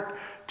apart,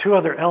 2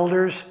 other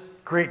elders,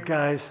 great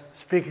guys,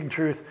 speaking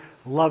truth,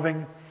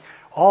 loving.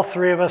 All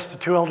 3 of us, the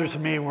 2 elders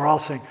and me, we're all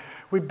saying,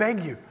 we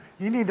beg you,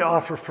 you need to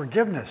offer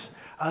forgiveness.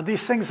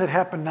 These things that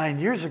happened 9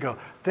 years ago,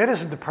 that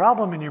isn't the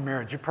problem in your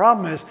marriage. Your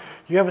problem is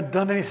you haven't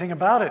done anything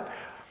about it.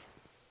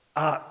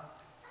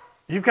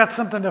 You've got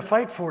something to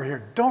fight for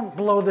here. Don't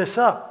blow this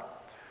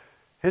up.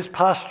 His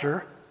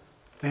posture,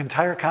 the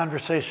entire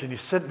conversation, he's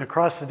sitting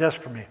across the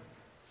desk from me.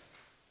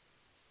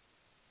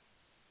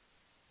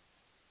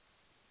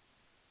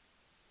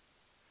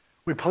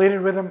 We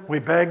pleaded with him, we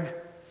begged.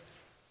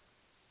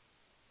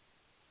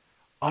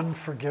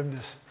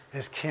 Unforgiveness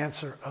is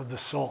cancer of the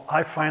soul.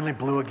 I finally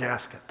blew a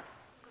gasket.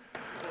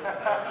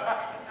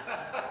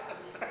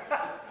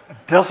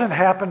 Doesn't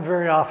happen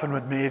very often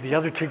with me. The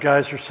other 2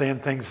 guys are saying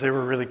things. They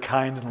were really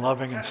kind and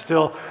loving and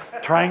still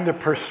trying to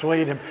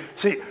persuade him.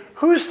 See,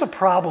 who's the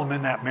problem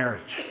in that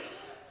marriage?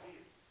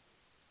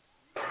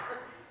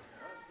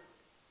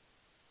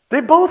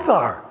 They both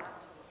are.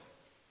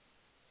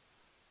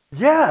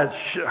 Yeah,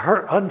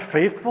 her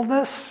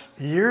unfaithfulness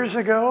years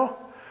ago,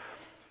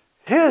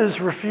 his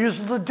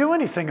refusal to do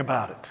anything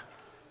about it.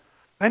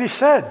 And he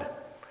said,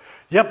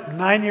 yep,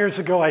 9 years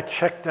ago I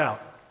checked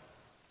out.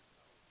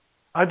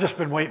 I've just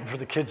been waiting for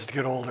the kids to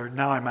get older.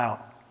 Now I'm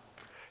out.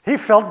 He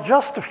felt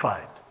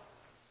justified.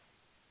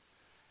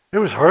 It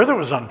was her that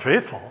was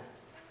unfaithful.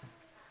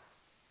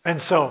 And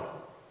so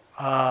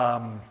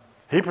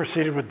he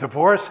proceeded with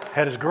divorce,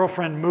 had his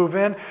girlfriend move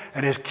in,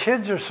 and his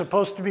kids are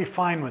supposed to be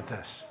fine with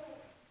this.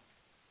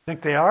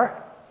 Think they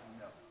are?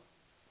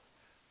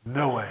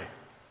 No way.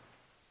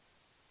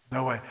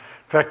 No way.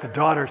 In fact, the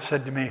daughter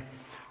said to me,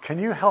 can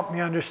you help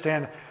me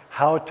understand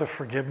how to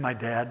forgive my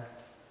dad?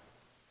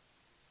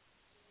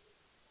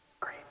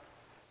 Great.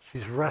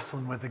 She's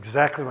wrestling with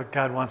exactly what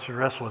God wants her to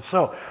wrestle with.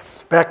 So,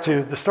 back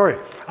to the story.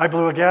 I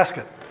blew a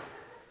gasket.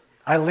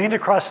 I leaned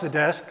across the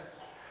desk.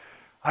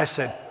 I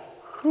said,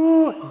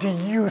 who do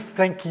you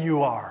think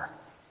you are?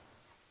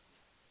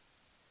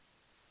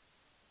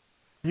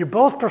 You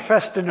both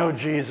profess to know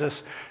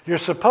Jesus. You're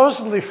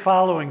supposedly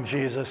following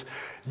Jesus.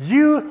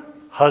 You,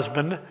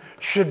 husband,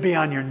 should be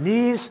on your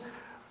knees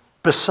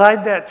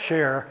beside that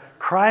chair,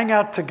 crying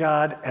out to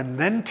God, and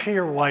then to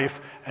your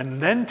wife,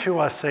 and then to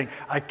us, saying,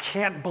 I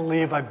can't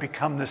believe I've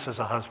become this as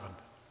a husband.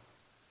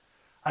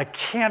 I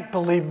can't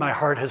believe my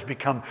heart has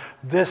become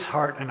this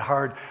hard and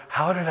hard.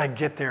 How did I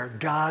get there?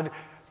 God,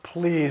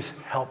 please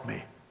help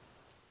me.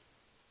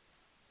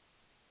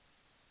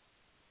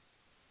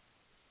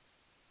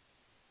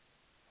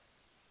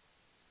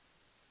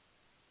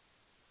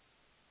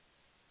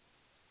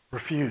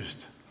 Refused.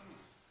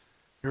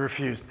 You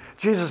refused.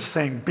 Jesus is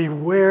saying,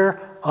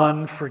 beware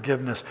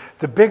unforgiveness.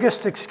 The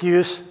biggest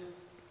excuse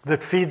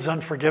that feeds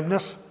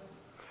unforgiveness,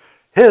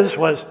 his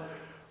was,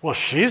 well,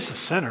 she's the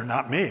sinner,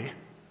 not me.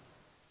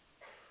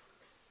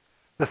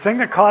 The thing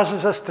that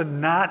causes us to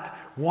not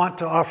want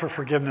to offer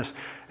forgiveness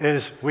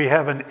is we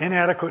have an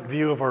inadequate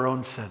view of our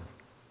own sin.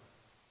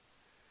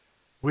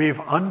 We've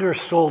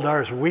undersold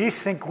ours. We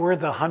think we're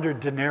the 100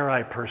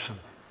 denarii person.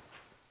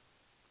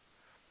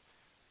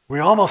 We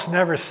almost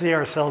never see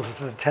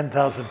ourselves as a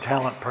 10,000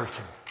 talent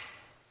person.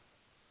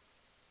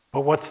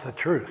 But what's the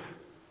truth?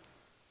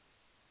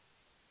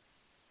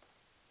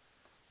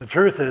 The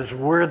truth is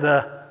we're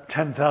the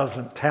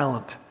 10,000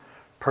 talent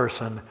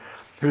person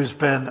who's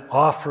been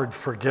offered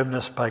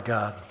forgiveness by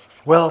God.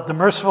 Well, the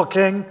merciful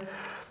king,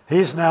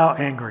 he's now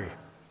angry.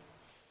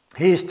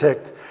 He's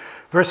ticked.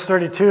 Verse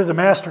 32, the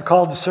master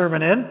called the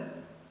servant in.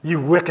 You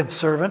wicked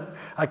servant,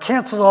 I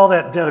canceled all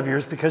that debt of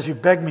yours because you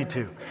begged me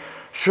to.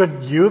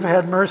 Shouldn't you have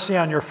had mercy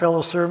on your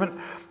fellow servant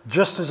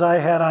just as I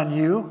had on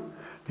you?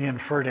 The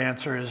inferred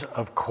answer is,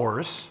 of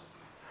course.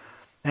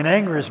 In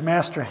anger, his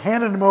master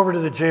handed him over to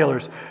the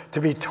jailers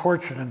to be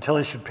tortured until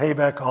he should pay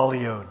back all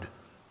he owed.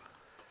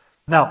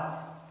 Now,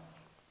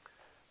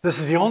 this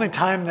is the only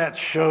time that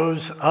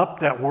shows up,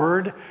 that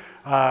word,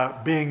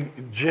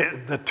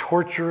 the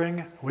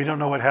torturing. We don't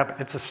know what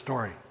happened. It's a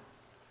story.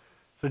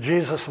 So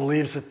Jesus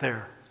leaves it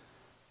there.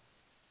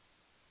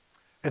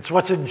 It's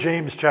what's in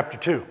James chapter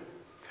 2.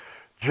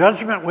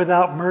 Judgment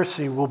without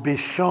mercy will be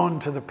shown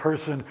to the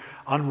person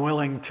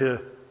unwilling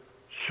to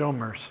show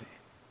mercy.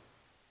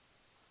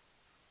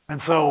 And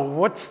so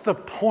what's the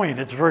point?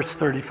 It's verse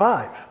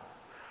 35.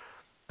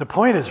 The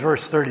point is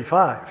verse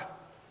 35.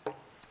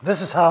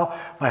 This is how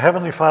my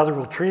heavenly Father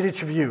will treat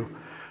each of you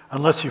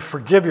unless you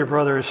forgive your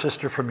brother or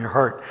sister from your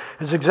heart.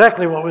 It's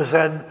exactly what was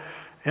said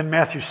in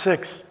Matthew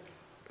 6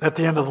 at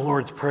the end of the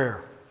Lord's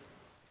Prayer.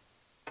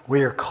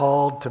 We are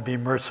called to be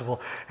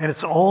merciful. And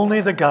it's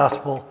only the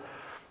gospel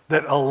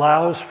that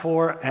allows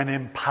for and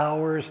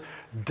empowers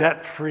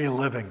debt-free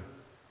living.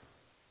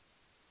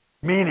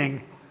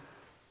 Meaning,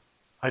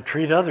 I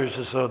treat others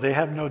as though they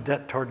have no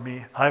debt toward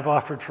me. I've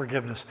offered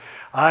forgiveness.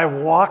 I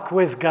walk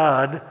with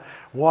God,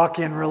 walk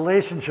in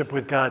relationship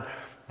with God.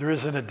 There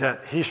isn't a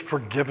debt. He's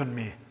forgiven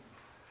me.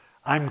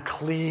 I'm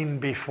clean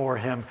before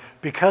him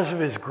because of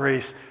his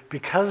grace,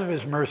 because of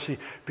his mercy,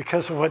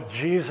 because of what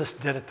Jesus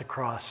did at the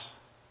cross.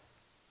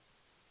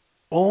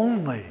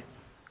 Only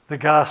the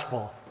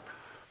gospel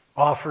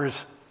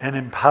offers and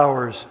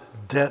empowers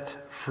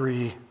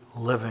debt-free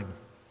living.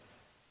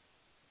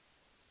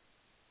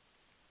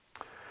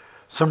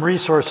 Some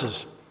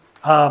resources.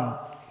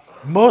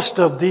 Most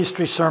of these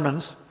 3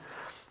 sermons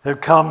have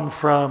come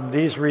from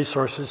these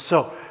resources.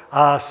 So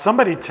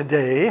somebody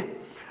today,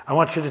 I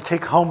want you to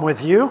take home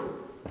with you.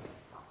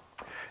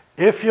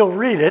 If you'll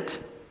read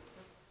it,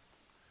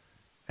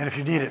 and if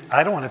you need it,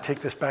 I don't want to take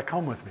this back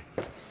home with me.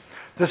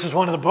 This is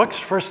one of the books,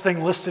 first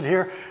thing listed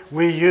here.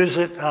 We use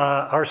it,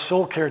 our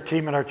soul care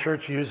team at our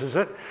church uses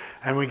it,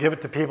 and we give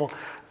it to people.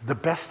 The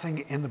best thing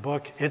in the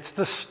book, it's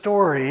the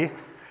story.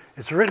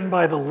 It's written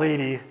by the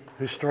lady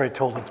whose story I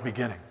told at the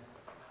beginning,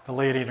 the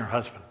lady and her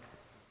husband.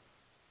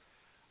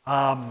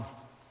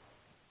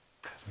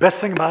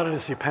 Best thing about it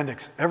is the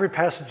appendix. Every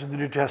passage in the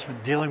New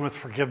Testament dealing with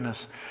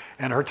forgiveness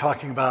and her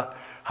talking about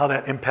how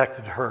that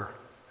impacted her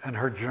and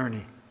her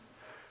journey,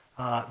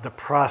 the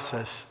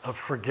process of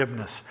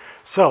forgiveness.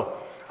 So,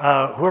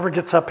 whoever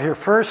gets up here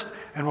first,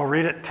 and we'll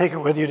read it, take it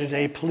with you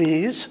today,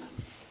 please.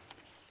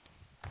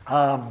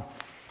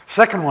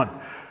 Second one,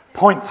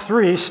 point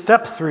 3,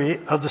 step 3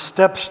 of the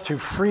steps to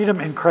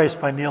freedom in Christ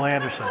by Neil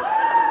Anderson.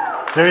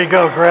 There you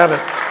go, grab it.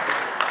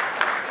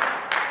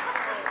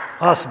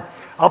 Awesome.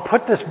 I'll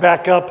put this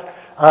back up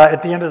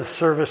at the end of the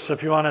service, so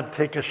if you want to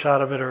take a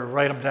shot of it or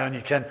write them down,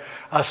 you can.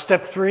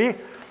 Step 3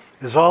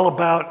 is all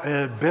about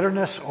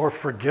bitterness or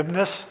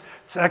forgiveness.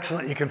 It's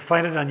excellent. You can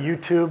find it on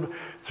YouTube.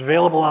 It's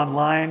available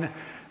online.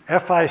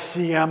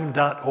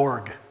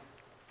 ficm.org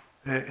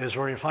is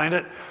where you find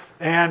it.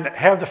 And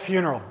Have the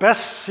Funeral.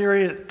 Best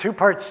series,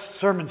 2-part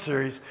sermon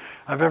series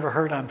I've ever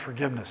heard on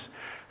forgiveness.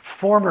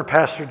 Former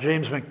pastor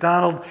James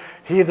McDonald,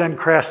 he then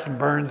crashed and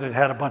burned and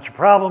had a bunch of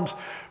problems,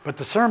 but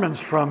the sermons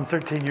from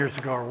 13 years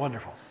ago are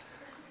wonderful.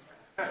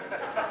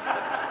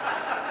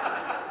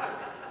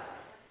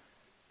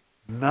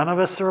 None of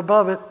us are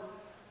above it.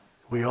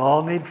 We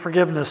all need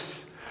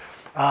forgiveness.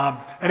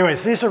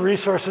 Anyways, these are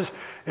resources.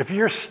 If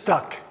you're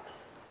stuck,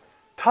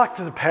 talk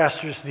to the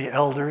pastors, the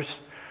elders,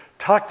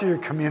 talk to your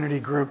community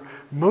group,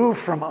 move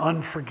from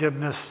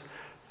unforgiveness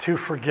to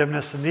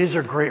forgiveness, and these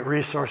are great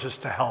resources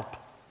to help.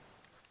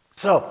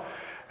 So,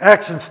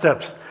 action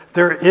steps.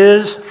 There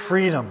is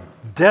freedom,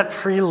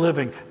 debt-free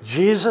living.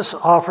 Jesus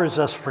offers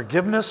us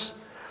forgiveness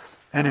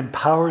and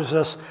empowers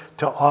us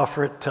to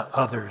offer it to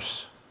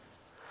others.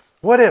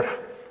 What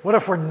if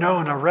we're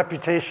known, our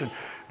reputation,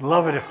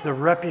 love it if the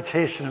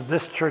reputation of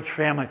this church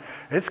family,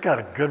 it's got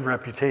a good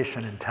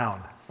reputation in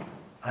town.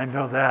 I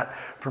know that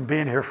from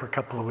being here for a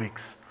couple of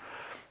weeks.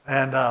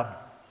 And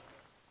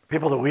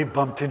people that we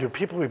bumped into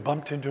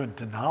in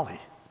Denali.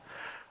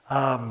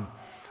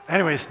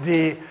 Anyways,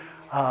 the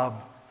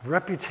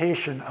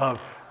reputation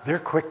of they're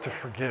quick to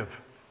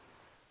forgive.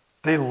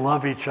 They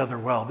love each other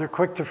well. They're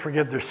quick to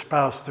forgive their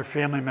spouse, their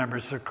family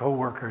members, their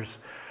coworkers.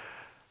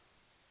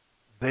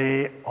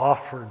 They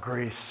offer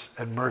grace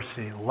and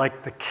mercy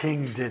like the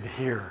king did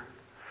here.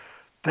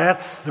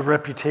 That's the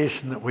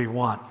reputation that we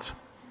want.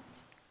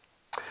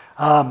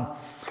 The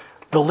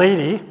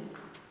lady,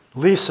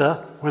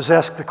 Lisa, was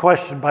asked the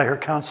question by her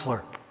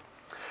counselor,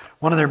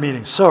 one of their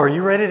meetings. So, are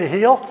you ready to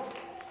heal?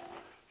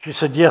 She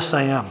said, yes,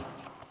 I am.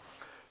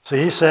 So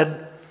he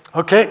said,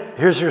 okay,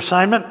 here's your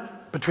assignment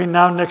between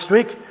now and next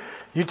week.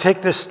 You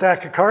take this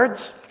stack of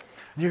cards.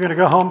 You're going to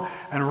go home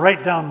and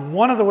write down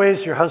one of the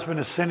ways your husband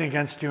has sinned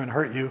against you and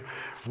hurt you,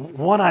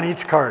 one on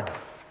each card.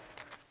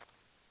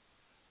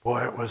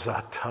 Boy, it was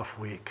a tough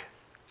week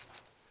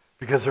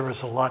because there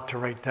was a lot to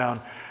write down.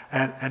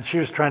 And she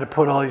was trying to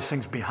put all these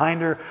things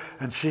behind her,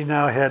 and she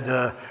now had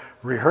to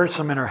rehearse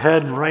them in her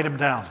head and write them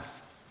down.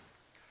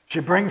 She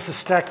brings the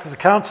stack to the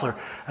counselor,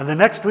 and the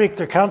next week,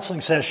 their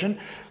counseling session,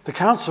 the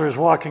counselor is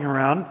walking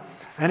around,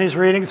 and he's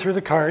reading through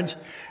the cards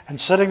and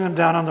setting them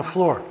down on the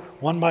floor,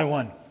 one by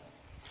one.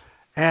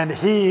 And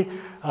he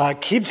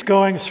keeps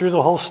going through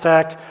the whole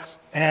stack,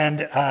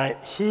 and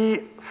he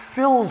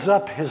fills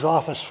up his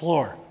office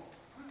floor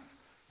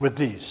with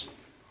these.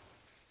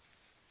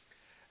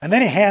 And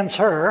then he hands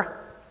her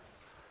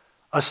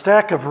a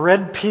stack of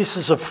red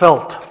pieces of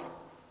felt.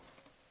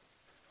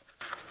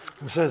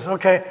 And says,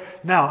 okay,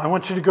 now I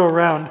want you to go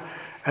around,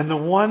 and the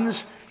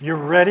ones you're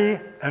ready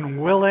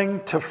and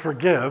willing to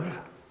forgive,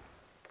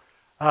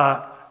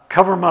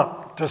 cover them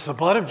up. Does the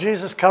blood of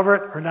Jesus cover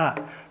it or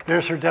not?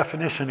 There's her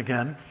definition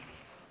again.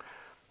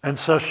 And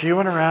so she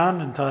went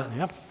around and thought,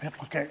 yep,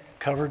 okay,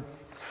 covered.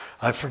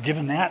 I've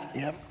forgiven that,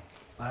 yep.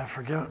 I've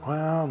forgiven,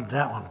 well,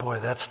 that one, boy,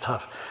 that's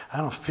tough. I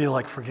don't feel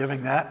like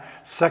forgiving that.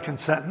 Second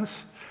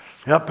sentence,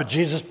 yep, but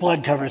Jesus'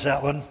 blood covers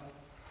that one.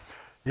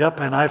 Yep,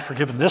 and I've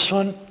forgiven this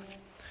one,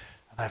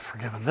 and I've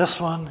forgiven this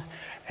one,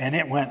 and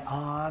it went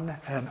on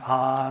and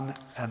on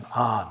and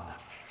on.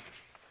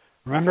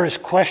 Remember his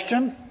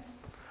question?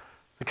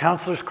 The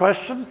counselor's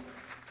question?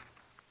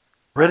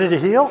 Ready to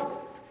heal?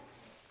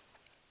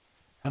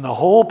 And the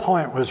whole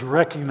point was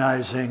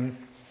recognizing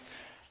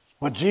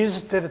what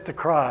Jesus did at the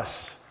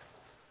cross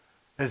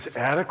is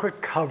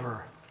adequate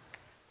cover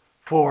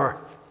for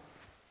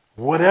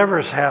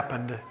whatever's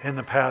happened in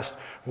the past,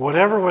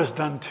 whatever was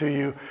done to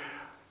you,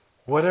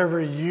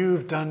 whatever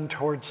you've done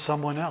towards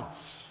someone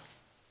else.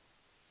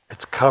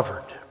 It's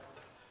covered.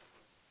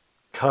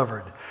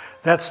 Covered.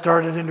 That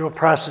started into a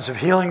process of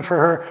healing for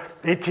her.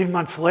 18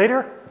 months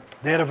later,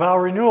 they had a vow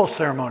renewal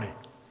ceremony.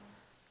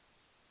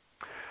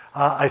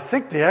 I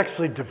think they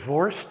actually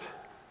divorced,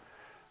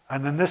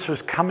 and then this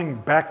was coming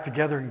back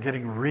together and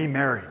getting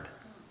remarried.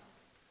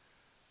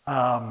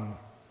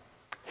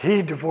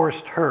 He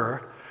divorced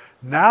her.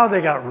 Now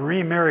they got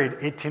remarried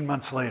 18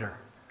 months later.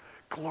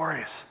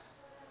 Glorious.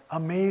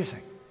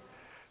 Amazing.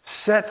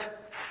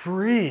 Set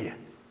free.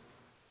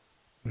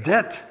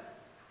 Debt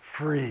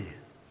free.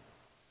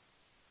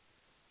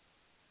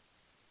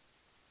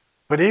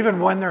 But even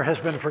when there has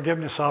been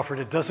forgiveness offered,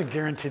 it doesn't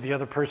guarantee the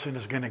other person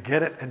is going to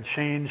get it and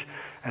change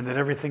and that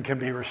everything can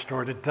be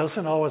restored. It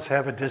doesn't always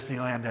have a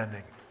Disneyland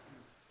ending.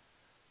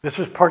 This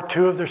is part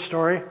 2 of their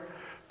story.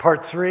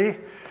 Part 3,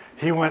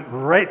 he went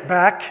right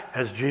back,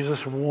 as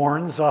Jesus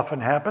warns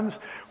often happens,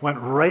 went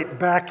right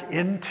back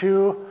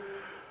into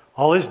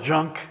all his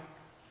junk,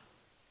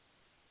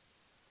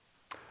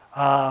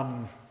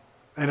 and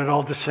it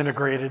all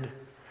disintegrated.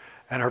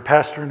 And her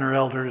pastor and her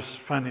elders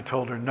finally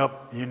told her, nope,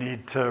 you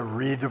need to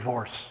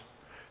re-divorce.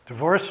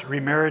 Divorce,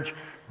 remarriage,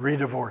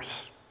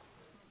 re-divorce.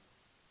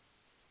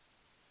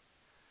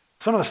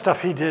 Some of the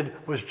stuff he did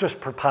was just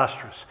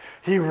preposterous.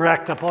 He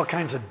racked up all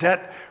kinds of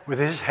debt with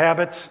his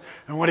habits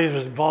and what he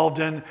was involved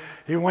in.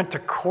 He went to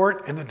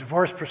court in the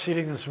divorce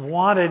proceedings,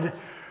 wanted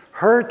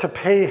her to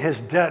pay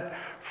his debt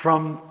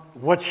from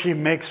what she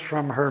makes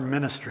from her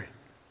ministry.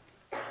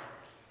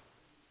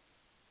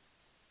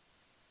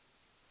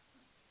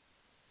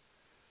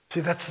 See,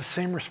 that's the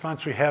same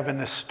response we have in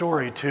this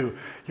story too.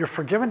 You're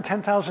forgiven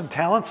 10,000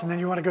 talents and then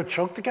you want to go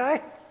choke the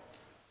guy?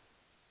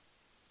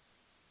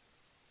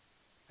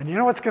 And you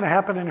know what's going to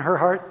happen in her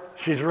heart?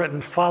 She's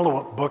written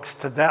follow-up books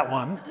to that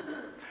one.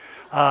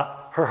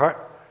 Her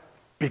heart,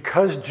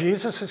 because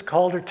Jesus has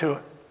called her to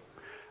it,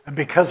 and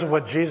because of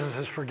what Jesus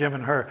has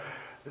forgiven her,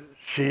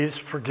 she's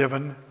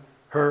forgiven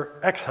her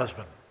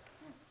ex-husband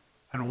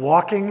and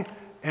walking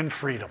in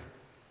freedom.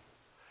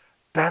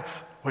 That's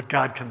what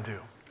God can do.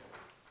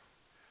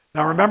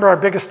 Now remember our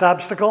biggest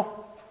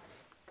obstacle?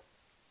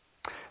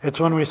 It's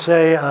when we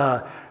say,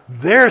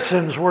 their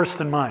sin's worse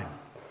than mine.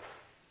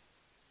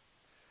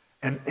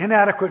 An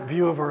inadequate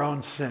view of our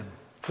own sin.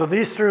 So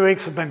these 3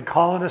 weeks have been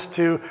calling us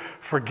to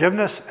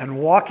forgiveness and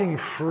walking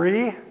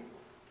free.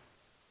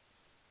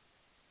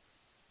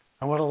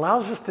 And what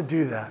allows us to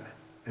do that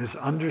is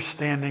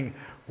understanding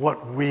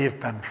what we've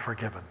been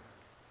forgiven.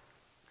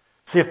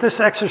 See, if this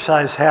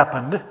exercise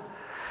happened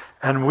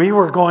and we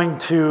were going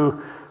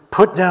to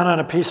put down on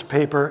a piece of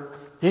paper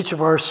each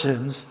of our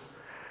sins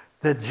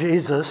that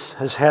Jesus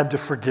has had to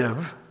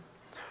forgive,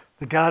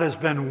 that God has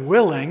been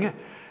willing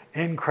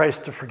in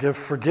Christ to forgive.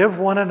 Forgive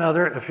one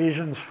another,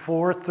 Ephesians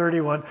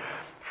 4:31.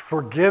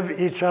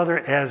 Forgive each other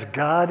as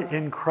God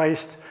in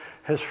Christ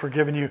has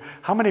forgiven you.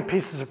 How many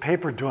pieces of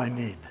paper do I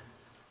need?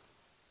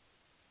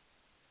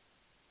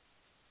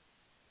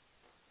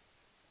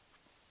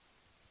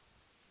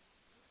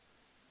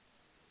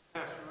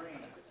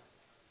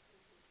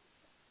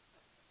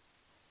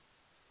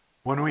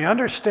 When we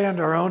understand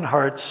our own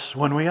hearts,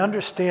 when we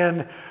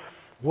understand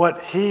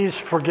what He's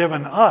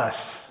forgiven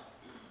us,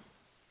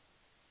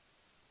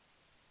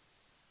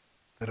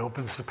 it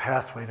opens the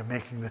pathway to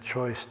making the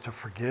choice to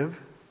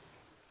forgive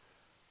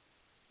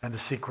and to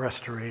seek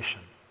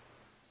restoration.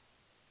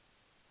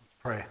 Let's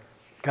pray.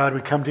 God,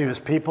 we come to you as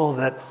people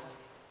that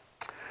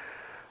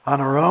on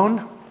our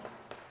own,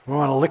 We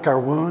want to lick our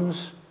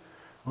wounds.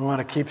 We want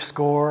to keep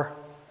score.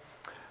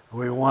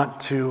 We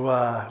want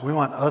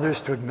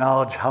others to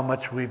acknowledge how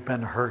much we've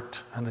been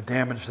hurt and the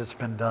damage that's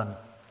been done.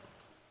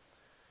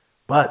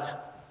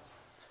 But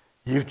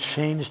you've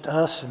changed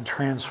us and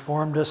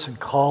transformed us and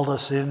called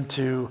us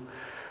into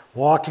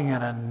walking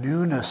in a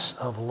newness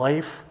of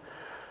life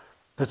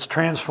that's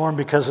transformed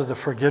because of the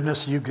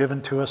forgiveness you've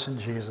given to us in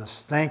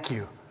Jesus. Thank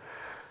you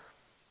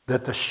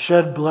that the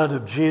shed blood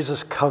of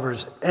Jesus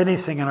covers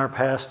anything in our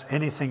past,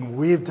 anything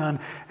we've done,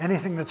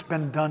 anything that's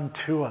been done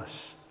to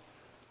us.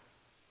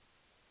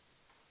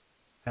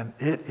 And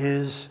it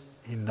is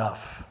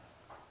enough.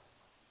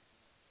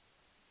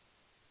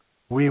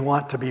 We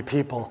want to be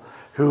people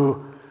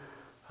who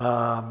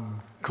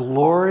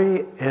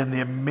glory in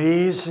the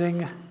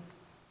amazing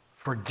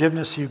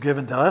forgiveness you've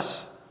given to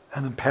us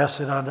and then pass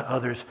it on to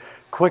others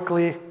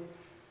quickly,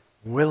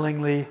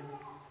 willingly,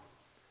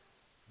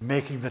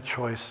 making the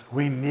choice.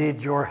 We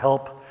need your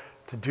help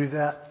to do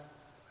that.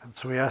 And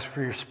so we ask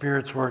for your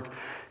Spirit's work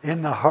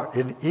in the heart,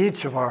 in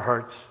each of our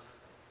hearts.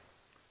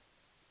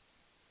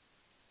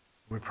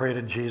 We pray it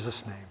in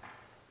Jesus' name.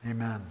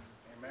 Amen.